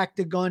out of whack,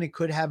 the gun. It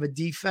could have a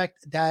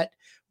defect that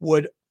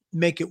would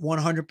make it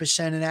 100%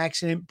 an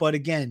accident. But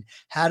again,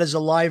 how does a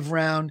live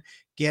round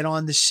get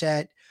on the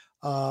set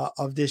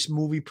of this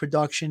movie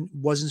production?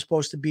 Wasn't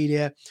supposed to be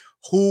there.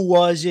 Who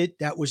was it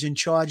that was in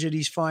charge of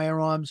these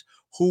firearms?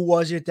 Who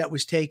was it that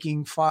was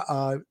taking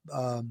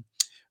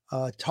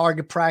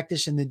target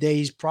practice in the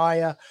days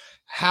prior?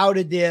 How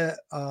did there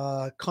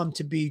come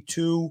to be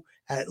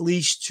at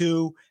least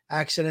two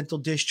accidental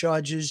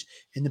discharges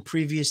in the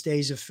previous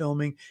days of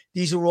filming?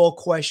 These are all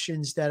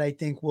questions that I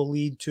think will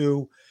lead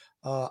to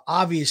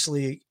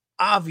obviously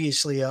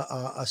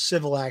a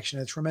civil action,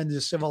 a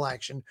tremendous civil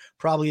action,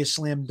 probably a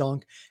slam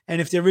dunk. And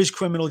if there is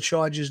criminal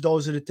charges,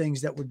 those are the things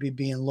that would be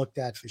being looked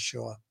at for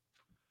sure.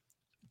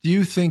 Do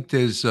you think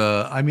there's,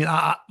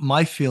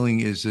 my feeling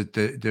is that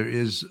there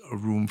is a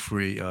room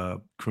for a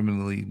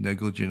criminally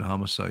negligent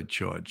homicide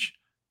charge.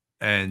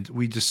 And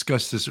we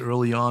discussed this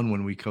early on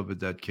when we covered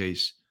that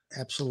case.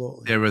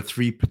 Absolutely. There are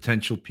three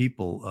potential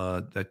people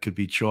that could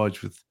be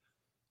charged with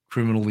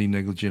criminally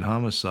negligent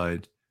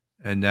homicide.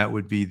 And that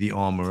would be the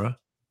armorer,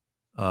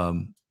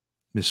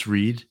 Miss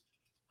Reed,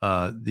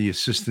 the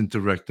assistant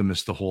director,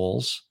 Mr.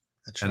 Halls,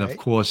 That's and right. of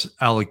course,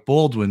 Alec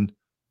Baldwin,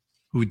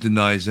 who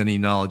denies any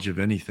knowledge of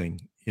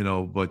anything,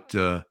 but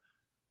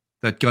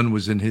that gun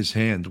was in his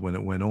hand when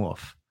it went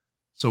off.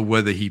 So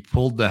whether he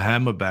pulled the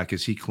hammer back,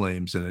 as he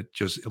claims, and it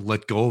just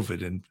let go of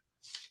it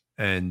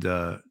and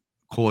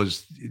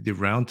caused the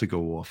round to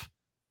go off,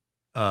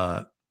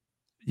 as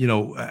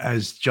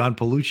John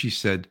Palucci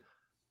said,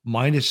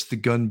 minus the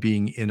gun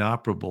being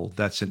inoperable,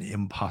 that's an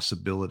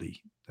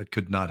impossibility. That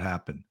could not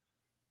happen.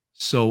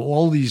 So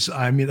all these,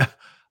 I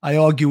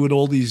argue with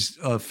all these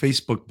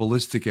Facebook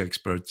ballistic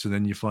experts, and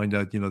then you find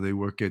out, they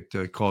work at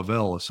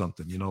Carvel or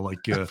something,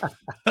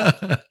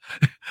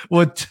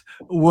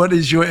 what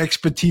is your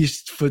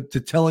expertise to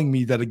telling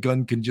me that a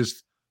gun can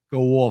just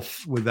go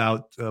off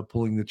without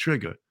pulling the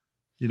trigger?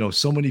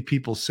 So many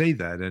people say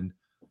that. And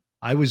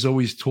I was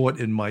always taught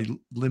in my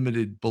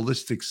limited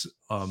ballistics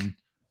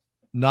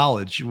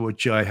knowledge,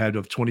 which I had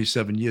of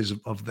 27 years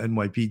of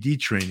NYPD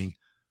training,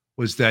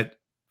 was that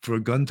for a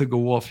gun to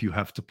go off, you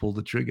have to pull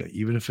the trigger,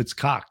 even if it's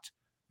cocked.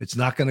 It's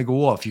not going to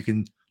go off. You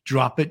can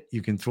drop it.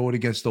 You can throw it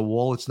against the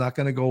wall. It's not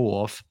going to go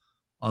off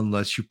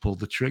unless you pull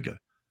the trigger.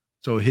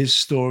 So his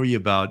story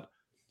about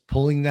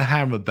pulling the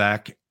hammer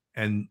back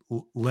and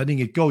letting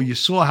it go, you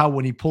saw how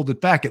when he pulled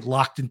it back, it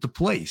locked into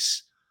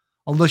place.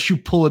 Unless you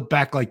pull it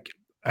back like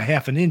a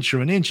half an inch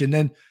or an inch, and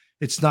then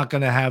it's not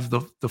going to have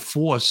the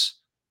force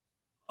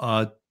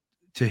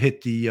to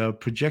hit the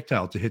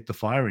projectile, to hit the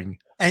firing.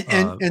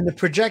 And the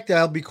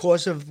projectile,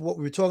 because of what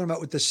we were talking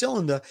about with the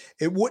cylinder,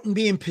 it wouldn't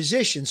be in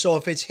position. So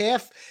if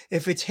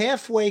it's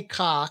halfway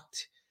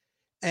cocked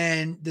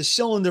and the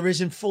cylinder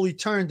isn't fully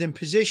turned in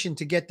position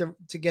to get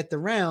the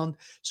round,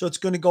 so it's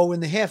going to go in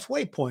the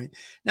halfway point.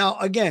 Now,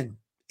 again,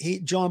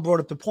 John brought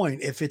up the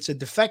point. If it's a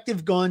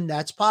defective gun,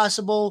 that's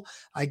possible.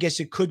 I guess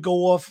it could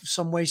go off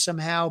some way,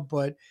 somehow.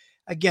 But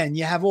again,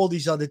 you have all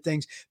these other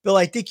things. Bill,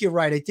 I think you're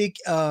right. I think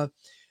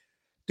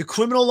the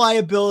criminal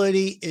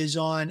liability is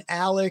on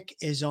Alec,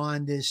 is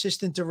on the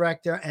assistant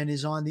director, and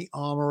is on the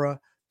armorer.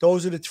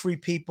 Those are the three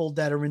people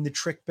that are in the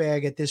trick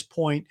bag at this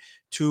point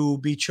to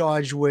be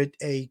charged with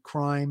a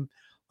crime.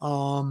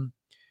 I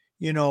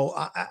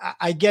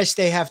guess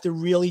they have to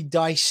really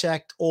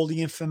dissect all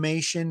the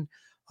information.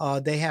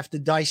 They have to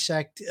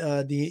dissect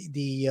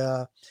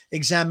the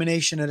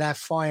examination of that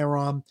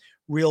firearm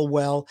real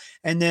well,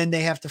 and then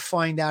they have to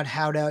find out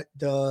how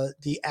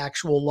the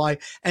actual live,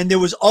 and there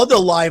was other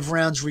live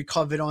rounds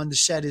recovered on the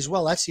set as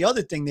well. That's the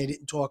other thing they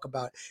didn't talk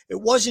about. It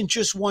wasn't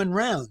just one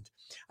round.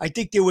 I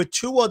think there were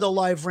two other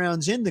live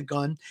rounds in the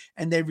gun,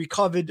 and they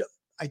recovered,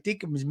 I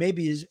think it was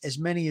maybe as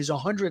many as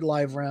 100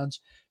 live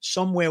rounds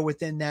somewhere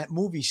within that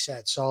movie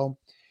set. So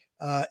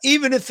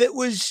even if it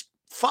was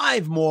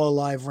 5 more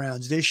live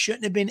rounds, there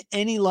shouldn't have been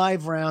any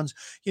live rounds.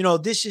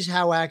 This is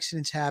how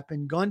accidents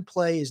happen.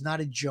 Gunplay is not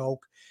a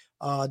joke.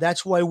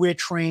 That's why we're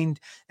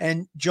trained,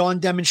 and John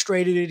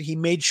demonstrated it. He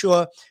made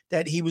sure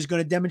that he was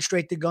going to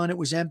demonstrate the gun. It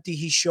was empty.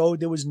 He showed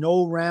there was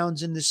no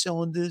rounds in the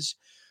cylinders.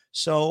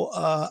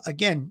 So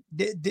again,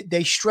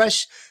 they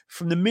stress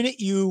from the minute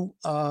you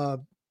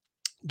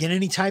get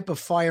any type of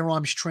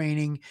firearms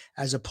training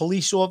as a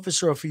police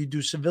officer, or if you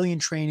do civilian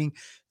training,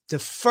 the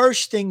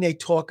first thing they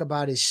talk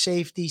about is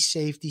safety,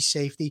 safety,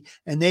 safety,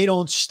 and they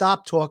don't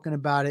stop talking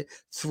about it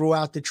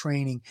throughout the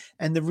training.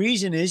 And the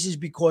reason is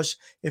because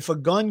if a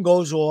gun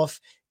goes off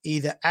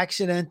either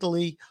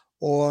accidentally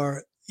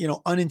or,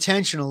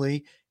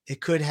 unintentionally, it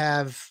could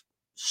have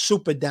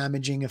super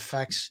damaging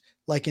effects,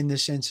 like in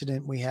this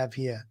incident we have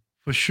here.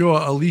 For sure.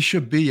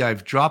 Alicia B.,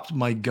 I've dropped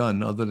my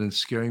gun other than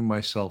scaring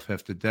myself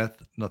half to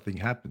death. Nothing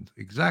happened.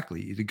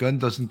 Exactly. The gun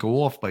doesn't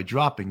go off by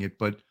dropping it,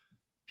 but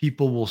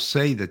people will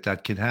say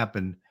that can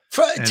happen.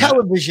 For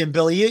television,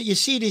 Billy, you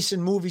see this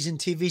in movies and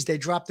TVs. They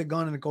drop the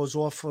gun and it goes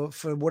off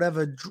for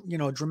whatever,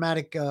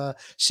 dramatic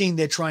scene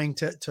they're trying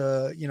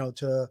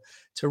to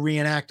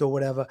reenact or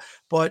whatever.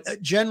 But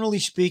generally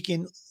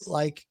speaking,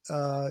 like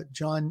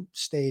John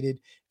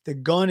stated, the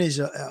gun is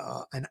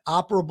an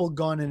operable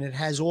gun, and it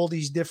has all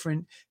these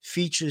different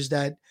features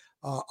that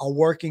are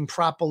working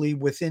properly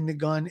within the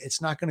gun.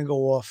 It's not going to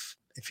go off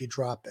if you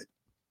drop it.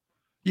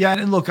 Yeah,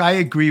 and look, I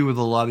agree with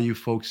a lot of you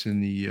folks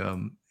in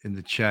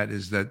the chat.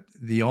 Is that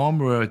the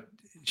armorer?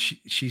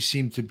 She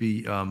seemed to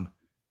be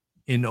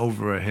in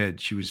over her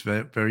head. She was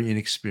very, very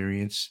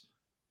inexperienced.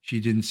 She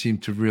didn't seem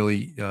to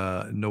really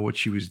know what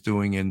she was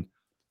doing, and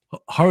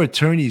her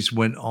attorneys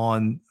went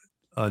on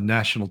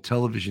national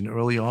television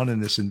early on in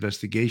this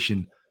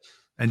investigation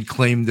and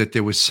claimed that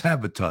there was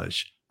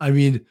sabotage. I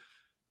mean,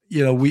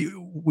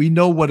 we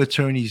know what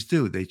attorneys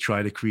do. They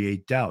try to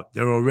create doubt.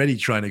 They're already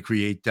trying to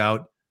create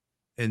doubt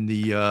in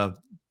the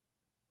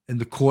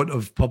court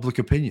of public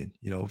opinion.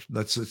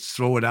 Let's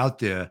throw it out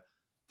there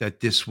that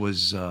this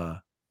was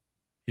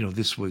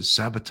this was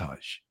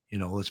sabotage.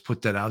 Let's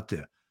put that out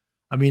there.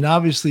 I mean,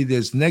 obviously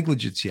there's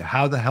negligence here.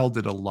 How the hell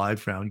did a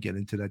live round get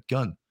into that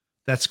gun?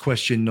 That's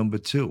question number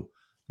 2.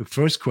 The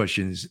first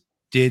question is,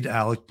 did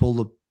Alec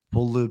pull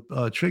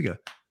the trigger?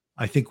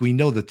 I think we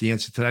know that the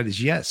answer to that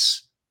is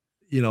yes.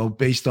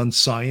 Based on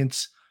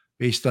science,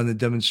 based on the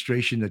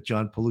demonstration that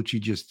John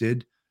Paolucci just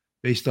did,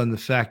 based on the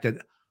fact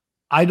that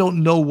I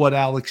don't know what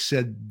Alex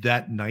said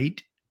that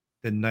night,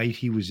 the night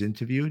he was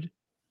interviewed.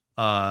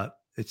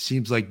 It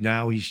seems like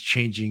now he's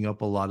changing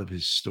up a lot of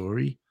his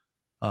story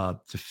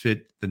to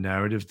fit the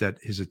narrative that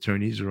his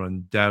attorneys are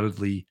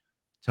undoubtedly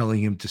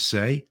telling him to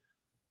say.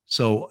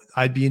 So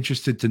I'd be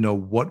interested to know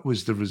what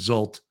was the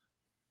result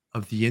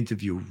of the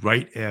interview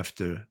right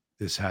after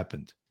this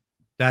happened.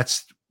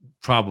 That's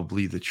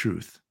probably the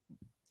truth.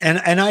 And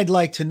I'd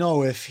like to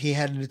know if he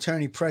had an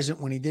attorney present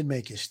when he did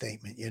make his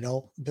statement,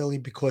 Billy,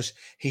 because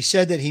he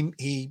said that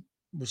he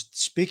was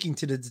speaking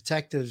to the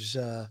detectives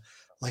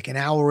like an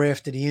hour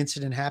after the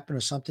incident happened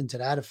or something to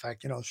that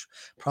effect,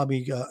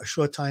 probably a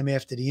short time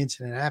after the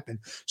incident happened.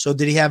 So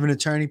did he have an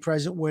attorney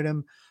present with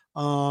him?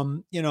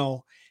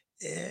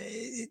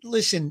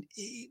 Listen,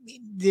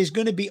 there's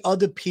going to be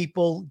other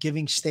people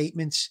giving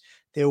statements.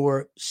 There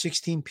were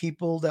 16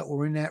 people that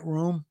were in that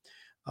room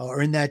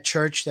or in that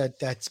church,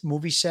 that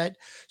movie set.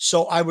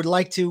 So I would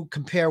like to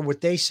compare what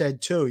they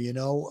said too.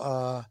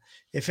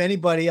 If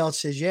anybody else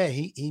says, yeah,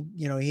 he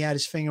had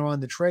his finger on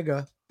the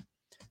trigger,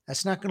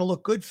 that's not going to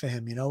look good for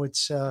him.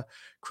 It's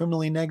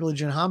criminally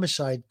negligent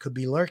homicide could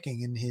be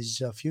lurking in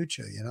his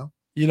future.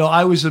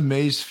 I was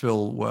amazed,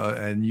 Phil,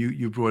 and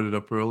you brought it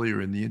up earlier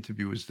in the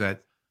interview, is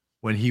that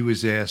when he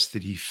was asked,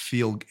 did he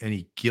feel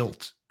any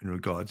guilt in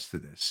regards to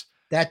this?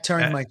 That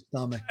turned my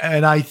stomach.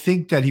 And I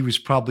think that he was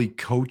probably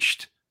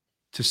coached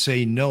to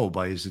say no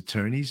by his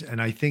attorneys.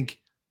 And I think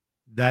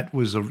that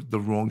was the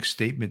wrong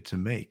statement to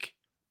make,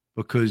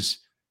 because,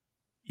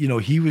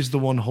 he was the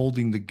one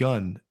holding the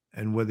gun,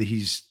 and whether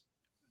he's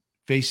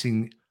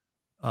facing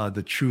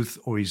the truth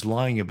or he's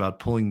lying about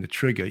pulling the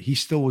trigger, he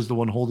still was the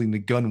one holding the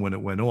gun when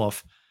it went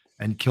off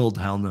and killed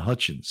Halner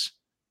Hutchins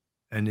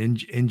and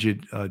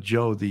injured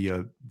Joe,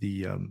 the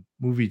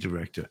movie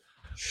director.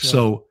 Sure.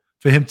 So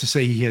for him to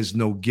say he has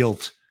no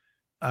guilt,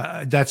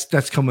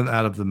 that's coming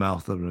out of the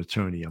mouth of an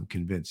attorney. I'm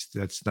convinced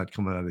that's not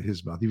coming out of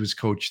his mouth. He was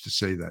coached to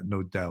say that,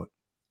 no doubt.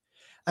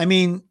 I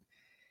mean,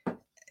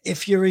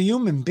 if you're a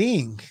human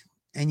being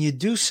and you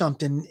do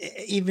something,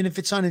 even if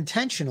it's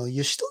unintentional,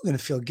 you're still going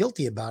to feel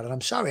guilty about it.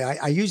 I'm sorry.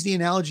 I use the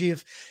analogy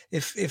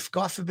if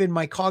God forbid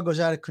my car goes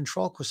out of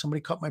control because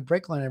somebody cut my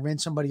brake line, I ran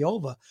somebody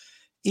over.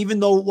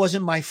 Even though it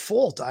wasn't my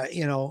fault,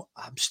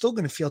 I'm still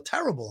going to feel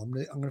terrible. I'm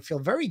going to feel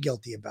very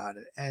guilty about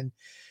it. And,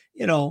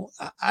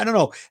 I don't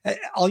know.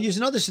 I'll use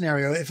another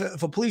scenario.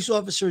 If a police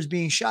officer is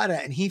being shot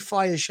at and he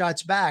fires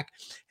shots back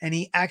and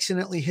he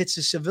accidentally hits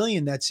a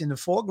civilian that's in the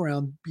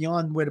foreground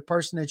beyond where the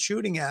person that's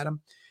shooting at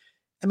him,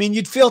 I mean,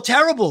 you'd feel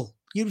terrible.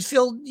 You'd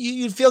feel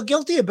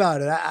guilty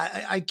about it.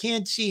 I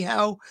can't see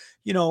how,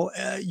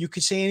 you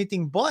could say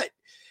anything but.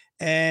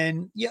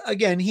 And yeah,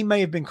 again, he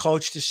may have been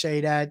coached to say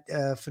that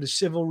for the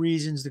civil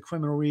reasons, the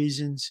criminal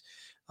reasons.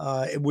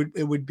 It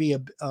would be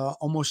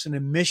almost an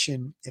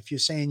admission if you're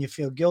saying you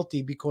feel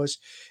guilty, because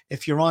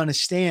if you're on a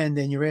stand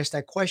and you're asked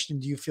that question,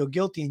 do you feel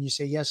guilty? And you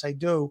say, yes, I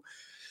do.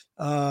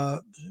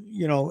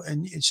 you know,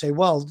 and say,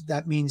 well,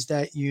 that means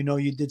that, you know,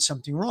 you did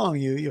something wrong.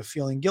 You're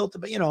feeling guilty,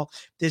 but, you know,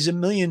 there's a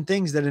million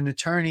things that an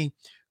attorney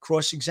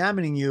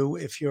cross-examining you,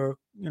 if you're,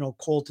 you know,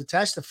 called to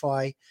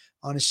testify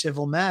on a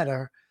civil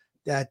matter,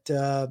 that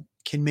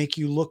can make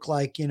you look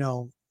like, you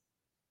know,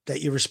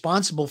 that you're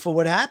responsible for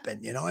what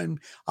happened, you know, and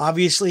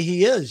obviously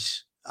he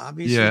is.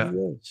 Obviously he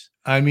is.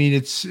 I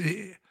mean,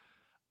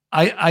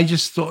 I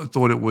just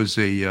thought it was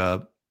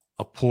a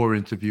poor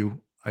interview.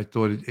 I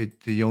thought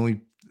the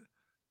only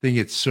thing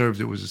it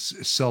served, it was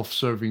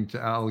self-serving to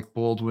Alec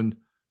Baldwin.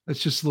 Let's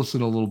just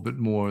listen a little bit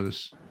more of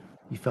this.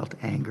 You felt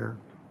anger.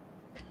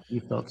 You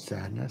felt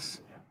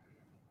sadness.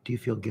 Do you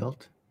feel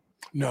guilt?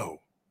 No.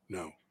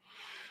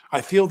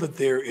 I feel that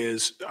there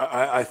is.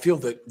 I feel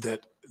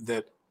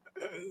that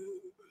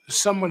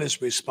someone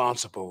is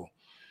responsible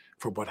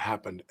for what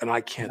happened, and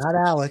I can't. Not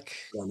Alec.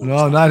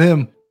 No, not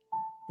him.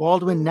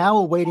 Baldwin now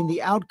awaiting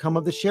the outcome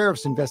of the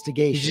sheriff's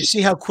investigation. Did you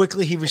see how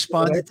quickly he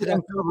responded to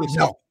that?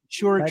 No.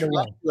 Sure, Right a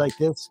away. tragedy like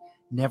this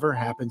never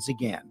happens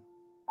again.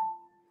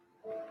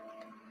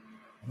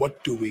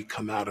 What do we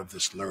come out of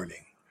this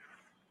learning?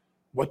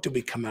 What do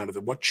we come out of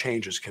it? What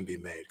changes can be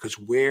made? Because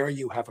where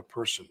you have a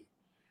person,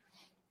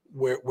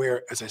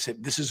 where, as I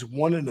said, this is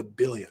 1 in a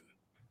billion,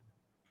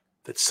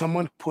 that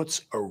someone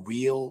puts a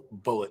real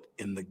bullet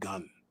in the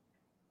gun.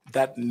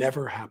 That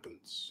never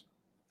happens.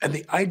 And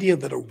the idea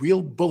that a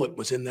real bullet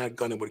was in that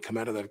gun and would come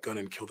out of that gun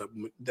and kill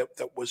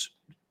that was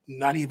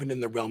not even in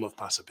the realm of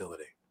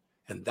possibility.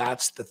 And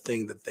that's the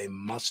thing that they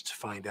must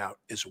find out,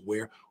 is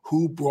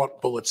who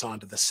brought bullets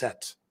onto the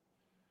set.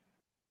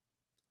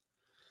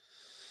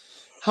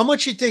 How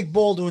much you think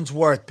Baldwin's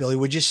worth, Billy?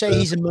 Would you say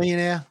he's a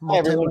millionaire,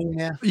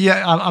 multi-millionaire?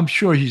 Yeah, I'm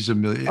sure he's a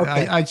million.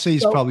 Okay. I'd say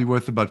he's probably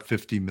worth about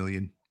 50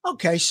 million.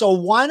 Okay, so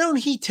why don't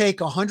he take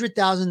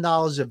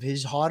 $100,000 of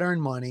his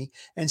hard-earned money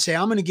and say,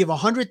 I'm going to give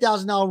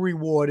 $100,000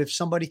 reward if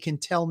somebody can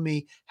tell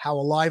me how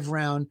a live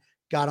round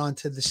got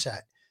onto the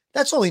set.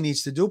 That's all he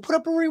needs to do. Put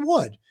up a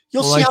reward.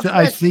 You'll see how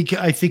I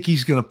think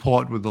he's going to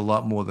part with a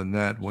lot more than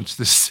that once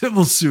the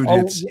civil suit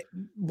hits.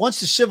 Once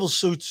the civil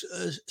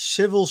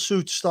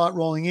suits start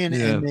rolling in,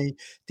 and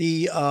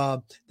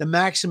the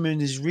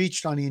maximum is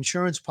reached on the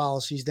insurance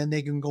policies, then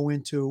they can go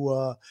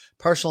into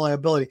personal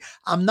liability.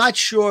 I'm not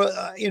sure.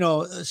 You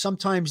know,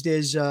 sometimes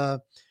there's you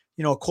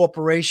know, a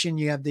corporation.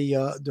 You have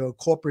the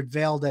corporate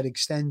veil that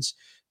extends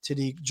to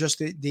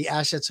the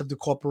assets of the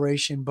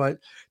corporation, but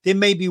there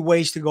may be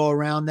ways to go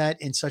around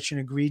that in such an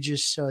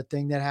egregious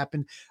thing that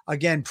happened.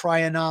 Again,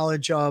 prior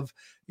knowledge of,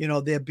 you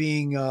know, there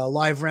being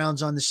live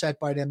rounds on the set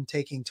by them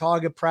taking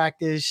target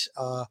practice,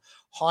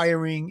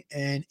 hiring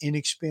an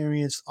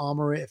inexperienced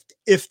armorer,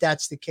 if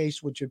that's the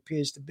case, which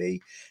appears to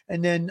be.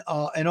 And then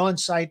an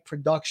on-site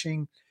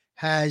production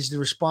has the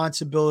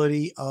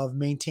responsibility of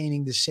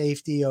maintaining the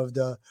safety of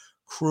the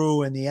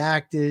crew and the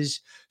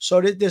actors.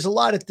 So there's a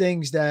lot of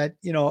things that,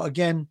 you know,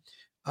 again,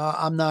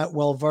 I'm not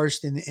well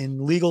versed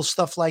in legal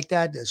stuff like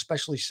that,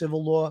 especially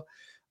civil law.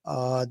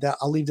 That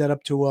I'll leave that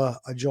up to a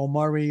Joe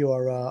Murray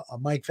or a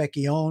Mike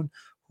Vecchione,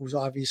 who's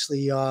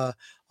obviously a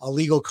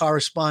legal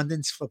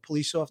correspondent for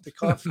Police Off the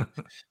Cuff.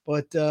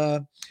 But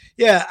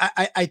yeah,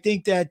 I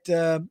think that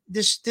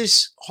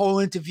this whole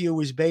interview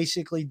was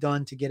basically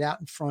done to get out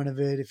in front of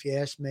it, if you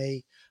ask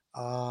me.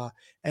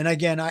 And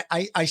again,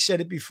 I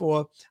said it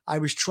before, I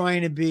was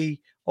trying to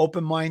be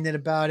open-minded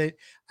about it.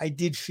 I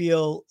did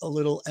feel a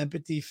little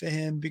empathy for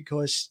him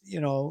because,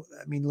 you know,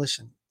 I mean,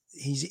 listen,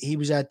 he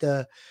was at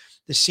the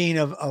scene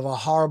of a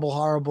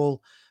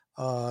horrible,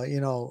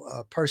 you know,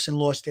 a person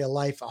lost their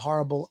life, a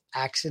horrible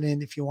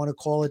accident, if you want to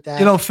call it that.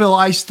 You know, Phil,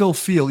 I still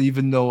feel,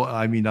 even though,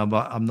 I mean, I'm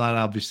not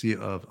obviously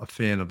a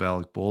fan of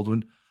Alec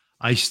Baldwin,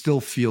 I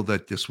still feel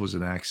that this was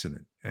an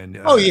accident. And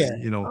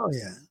you know,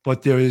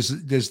 but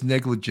there's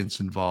negligence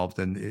involved,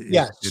 and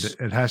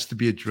it has to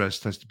be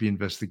addressed, has to be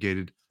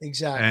investigated.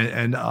 Exactly.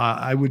 And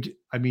I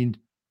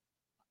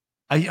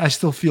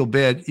still feel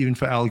bad, even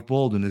for Alec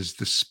Baldwin, as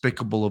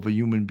despicable of a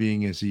human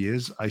being as he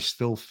is. I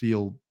still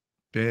feel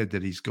bad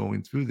that he's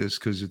going through this,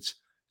 because it's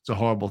a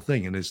horrible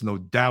thing, and there's no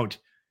doubt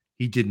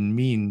he didn't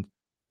mean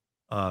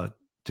to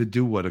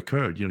do what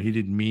occurred. You know, he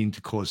didn't mean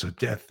to cause her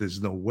death. There's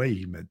no way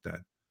he meant that.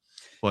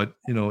 But,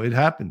 you know, it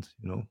happened,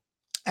 you know.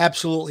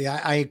 Absolutely.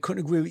 I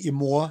couldn't agree with you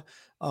more.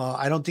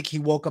 I don't think he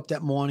woke up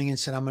that morning and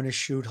said, I'm going to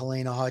shoot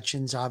Helena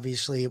Hutchins.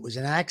 Obviously, it was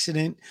an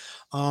accident.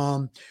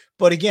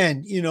 But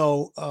again, you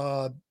know,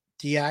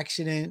 the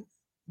accident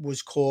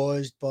was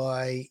caused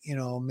by, you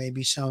know,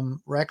 maybe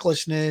some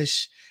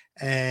recklessness,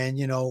 and,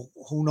 you know,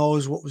 who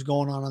knows what was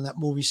going on that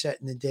movie set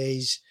in the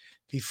days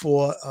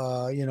before,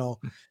 you know,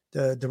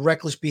 the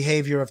reckless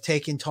behavior of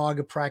taking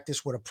target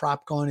practice with a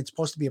prop gun. It's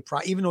supposed to be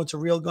even though it's a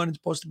real gun, it's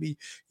supposed to be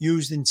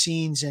used in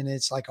scenes, and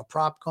it's like a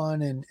prop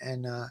gun.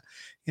 And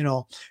you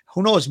know,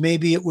 who knows,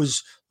 maybe it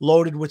was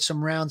loaded with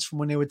some rounds from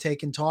when they were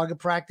taking target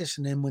practice.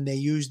 And then when they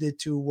used it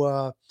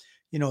to,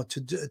 you know,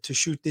 to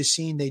shoot this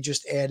scene, they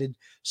just added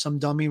some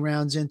dummy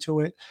rounds into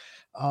it.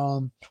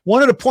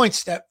 One of the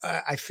points that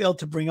I failed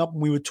to bring up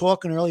when we were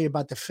talking earlier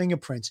about the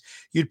fingerprints,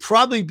 you'd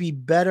probably be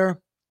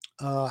better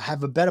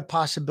have a better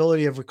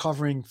possibility of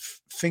recovering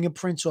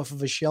fingerprints off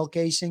of a shell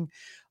casing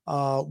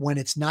when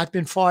it's not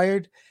been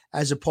fired,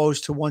 as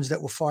opposed to ones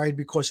that were fired,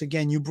 because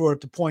again, you brought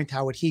up the point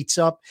how it heats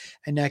up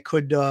and that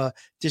could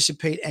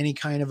dissipate any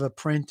kind of a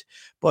print.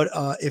 But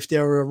if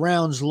there are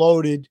rounds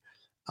loaded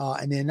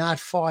and they're not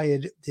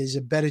fired, there's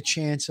a better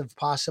chance of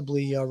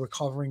possibly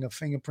recovering a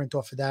fingerprint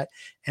off of that.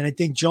 And I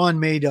think John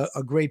made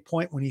a great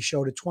point when he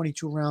showed a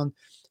 22 round,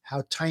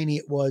 how tiny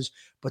it was,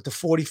 but the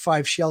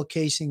 45 shell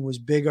casing was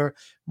bigger,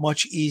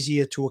 much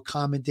easier to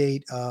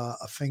accommodate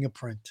a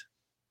fingerprint.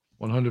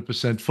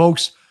 100%.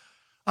 Folks,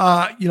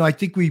 I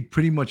think we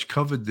pretty much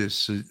covered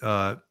this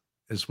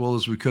as well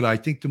as we could. I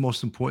think the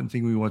most important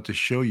thing we want to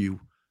show you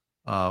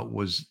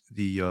was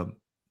the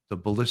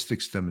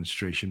ballistics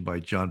demonstration by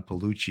John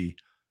Palucci,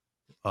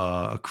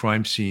 a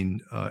crime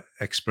scene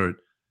expert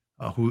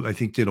who I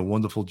think did a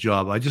wonderful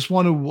job. I just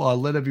want to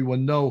let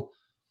everyone know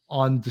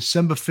on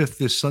December 5th,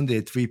 this Sunday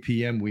at 3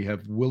 p.m., we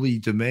have Willie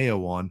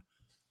DeMeo on,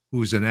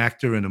 who's an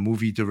actor and a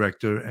movie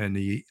director, and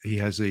he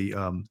has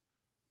a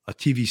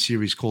TV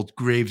series called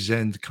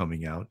Gravesend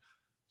coming out.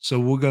 So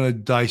we're going to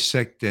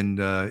dissect and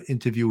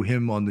interview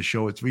him on the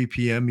show at 3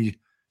 p.m.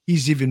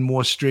 He's even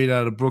more straight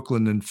out of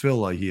Brooklyn than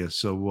Phil, I hear.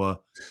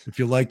 So if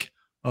you like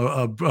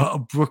a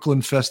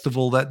Brooklyn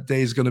festival, that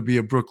day is going to be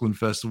a Brooklyn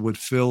festival with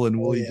Phil and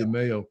Willie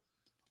DeMeo.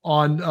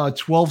 On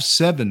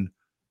 12/7,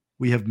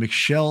 we have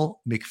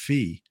Michelle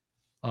McPhee,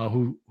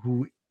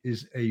 who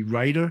is a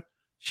writer.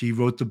 She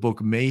wrote the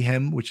book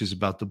Mayhem, which is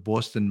about the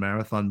Boston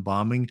Marathon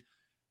bombing.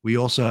 We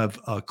also have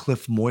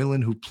Cliff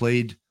Moylan, who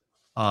played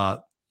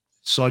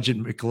Sergeant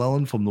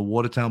McClellan from the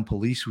Watertown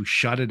Police, who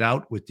shot it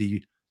out with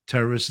the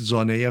terrorists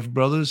Tsarnaev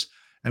brothers.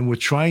 And we're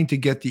trying to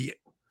get the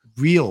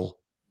real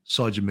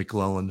Sergeant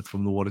McClellan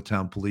from the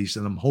Watertown Police.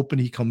 And I'm hoping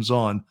he comes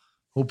on.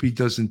 Hope he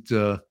doesn't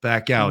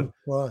back out.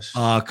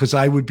 Because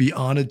I would be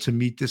honored to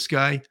meet this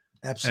guy.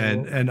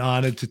 Absolutely. And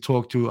honored to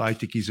talk to. I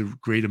think he's a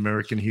great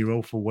American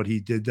hero for what he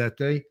did that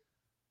day.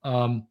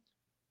 On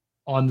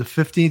the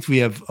 15th, we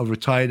have a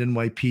retired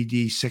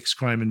NYPD sex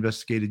crime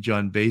investigator,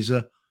 John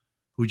Beza,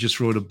 who just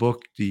wrote a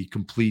book, The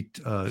Complete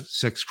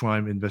Sex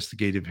Crime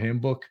Investigative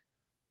Handbook.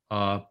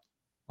 On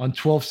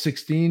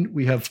 12/16,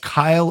 we have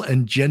Kyle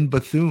and Jen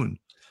Bethune.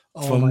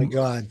 Oh, my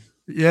God.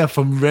 Yeah,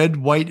 from Red,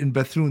 White, and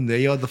Bethune.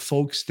 They are the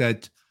folks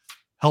that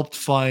helped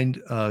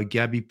find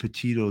Gabby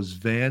Petito's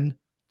van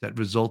that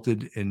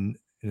resulted in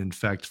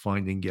fact,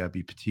 finding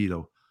Gabby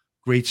Petito.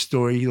 Great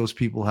story those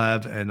people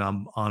have, and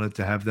I'm honored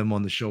to have them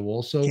on the show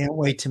also. Can't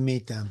wait to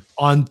meet them.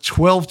 On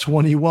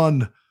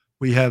 12/21,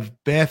 we have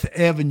Bath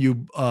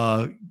Avenue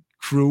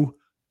crew,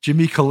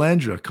 Jimmy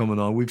Calandra coming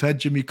on. We've had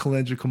Jimmy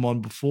Calandra come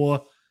on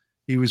before.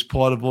 He was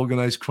part of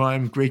organized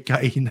crime. Great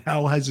guy. He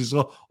now has his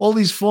all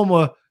these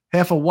former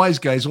Half a Wise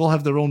guys all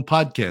have their own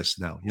podcasts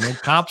now. You know,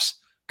 cops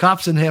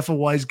and Half a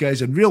Wise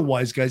guys and Real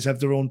Wise guys have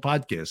their own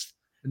podcast.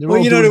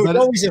 Well, there was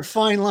always a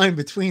fine line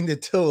between the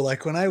two.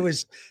 Like when I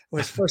was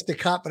first a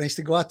cop and I used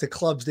to go out to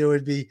clubs, there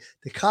would be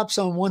the cops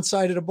on one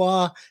side of the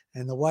bar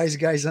and the wise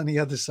guys on the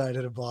other side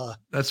of the bar.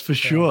 That's for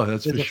sure.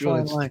 That's for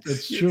sure.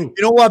 That's true.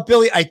 You know what,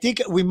 Billy? I think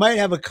we might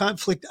have a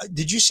conflict.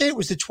 Did you say it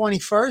was the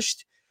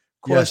 21st?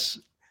 Yes.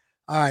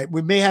 All right.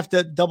 We may have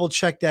to double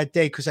check that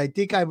day because I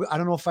think I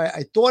don't know if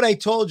I thought I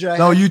told you.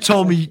 No, you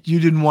told me you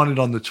didn't want it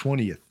on the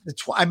 20th.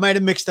 I might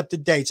have mixed up the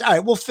dates. All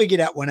right. We'll figure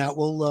that one out.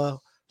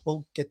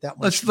 We'll get that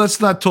one. Let's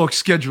not talk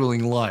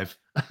scheduling live.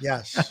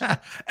 Yes.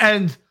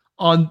 And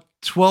on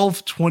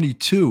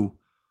 12/22,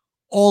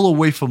 all the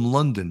way from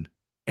London,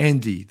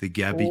 Andy, the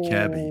Gabby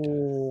Cabby.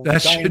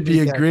 That should be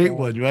a great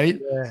one, right?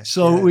 Yeah,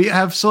 so we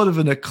have sort of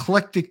an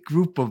eclectic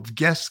group of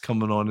guests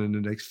coming on in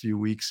the next few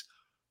weeks,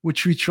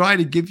 which we try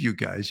to give you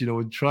guys,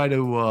 and try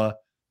to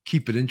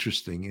keep it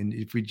interesting. And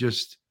if we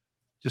just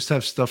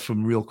have stuff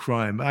from real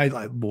crime,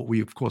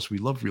 we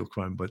love real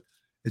crime, but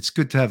it's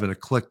good to have an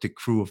eclectic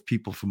crew of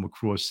people from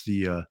across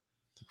the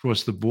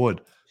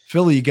board.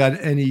 Philly, you got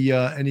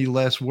any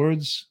last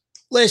words?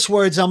 Last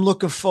words. I'm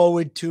looking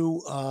forward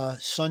to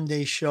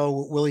Sunday's show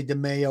with Willie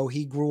DeMeo.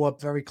 He grew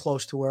up very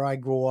close to where I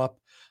grew up.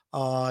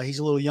 He's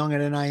a little younger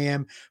than I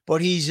am,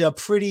 but he's a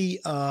pretty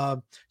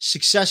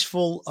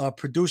successful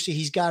producer.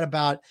 He's got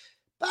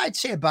I'd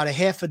say about a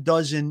half a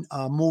dozen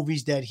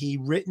movies that he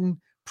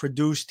written,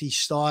 produced, he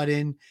starred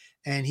in,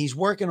 and he's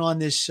working on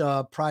this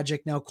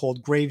project now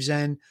called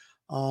Gravesend.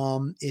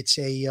 It's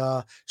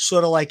a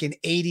sort of like an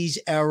 80s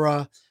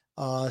era,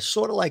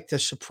 sort of like The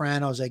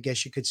Sopranos, I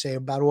guess you could say,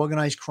 about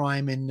organized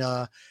crime in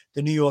the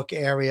New York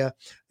area.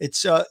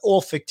 It's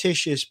all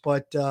fictitious,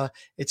 but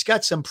it's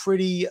got some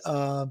pretty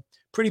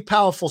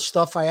powerful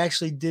stuff. I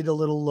actually did a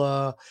little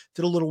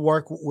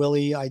work with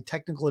Willie. I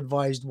technical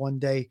advised one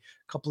day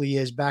a couple of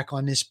years back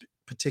on this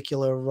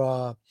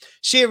particular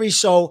series,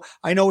 so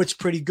I know it's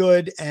pretty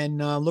good, and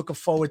looking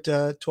forward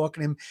to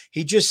talking to him.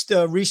 He just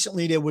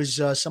recently, there was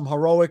some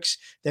heroics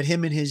that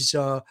him and his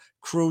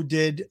crew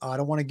did. I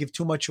don't want to give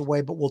too much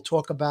away, but we'll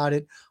talk about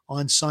it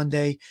on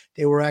Sunday.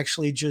 They were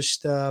actually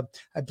just, I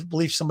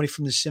believe somebody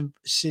from the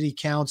city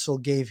council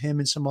gave him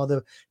and some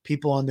other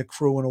people on the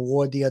crew an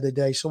award the other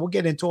day. So we'll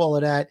get into all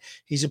of that.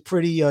 He's a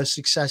pretty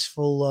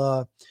successful,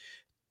 a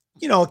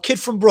kid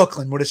from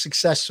Brooklyn with a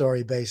success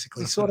story,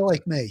 basically, sort of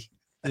like me.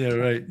 Yeah,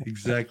 right.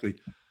 Exactly.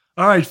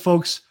 All right,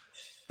 folks.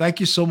 Thank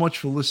you so much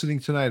for listening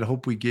tonight. I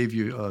hope we gave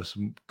you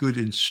some good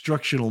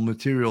instructional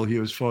material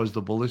here as far as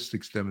the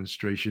ballistics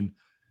demonstration.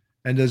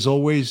 And as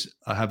always,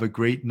 have a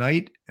great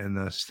night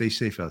and stay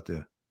safe out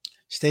there.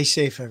 Stay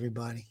safe,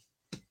 everybody.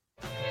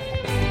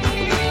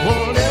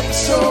 One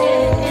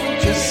episode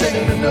just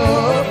ain't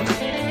enough.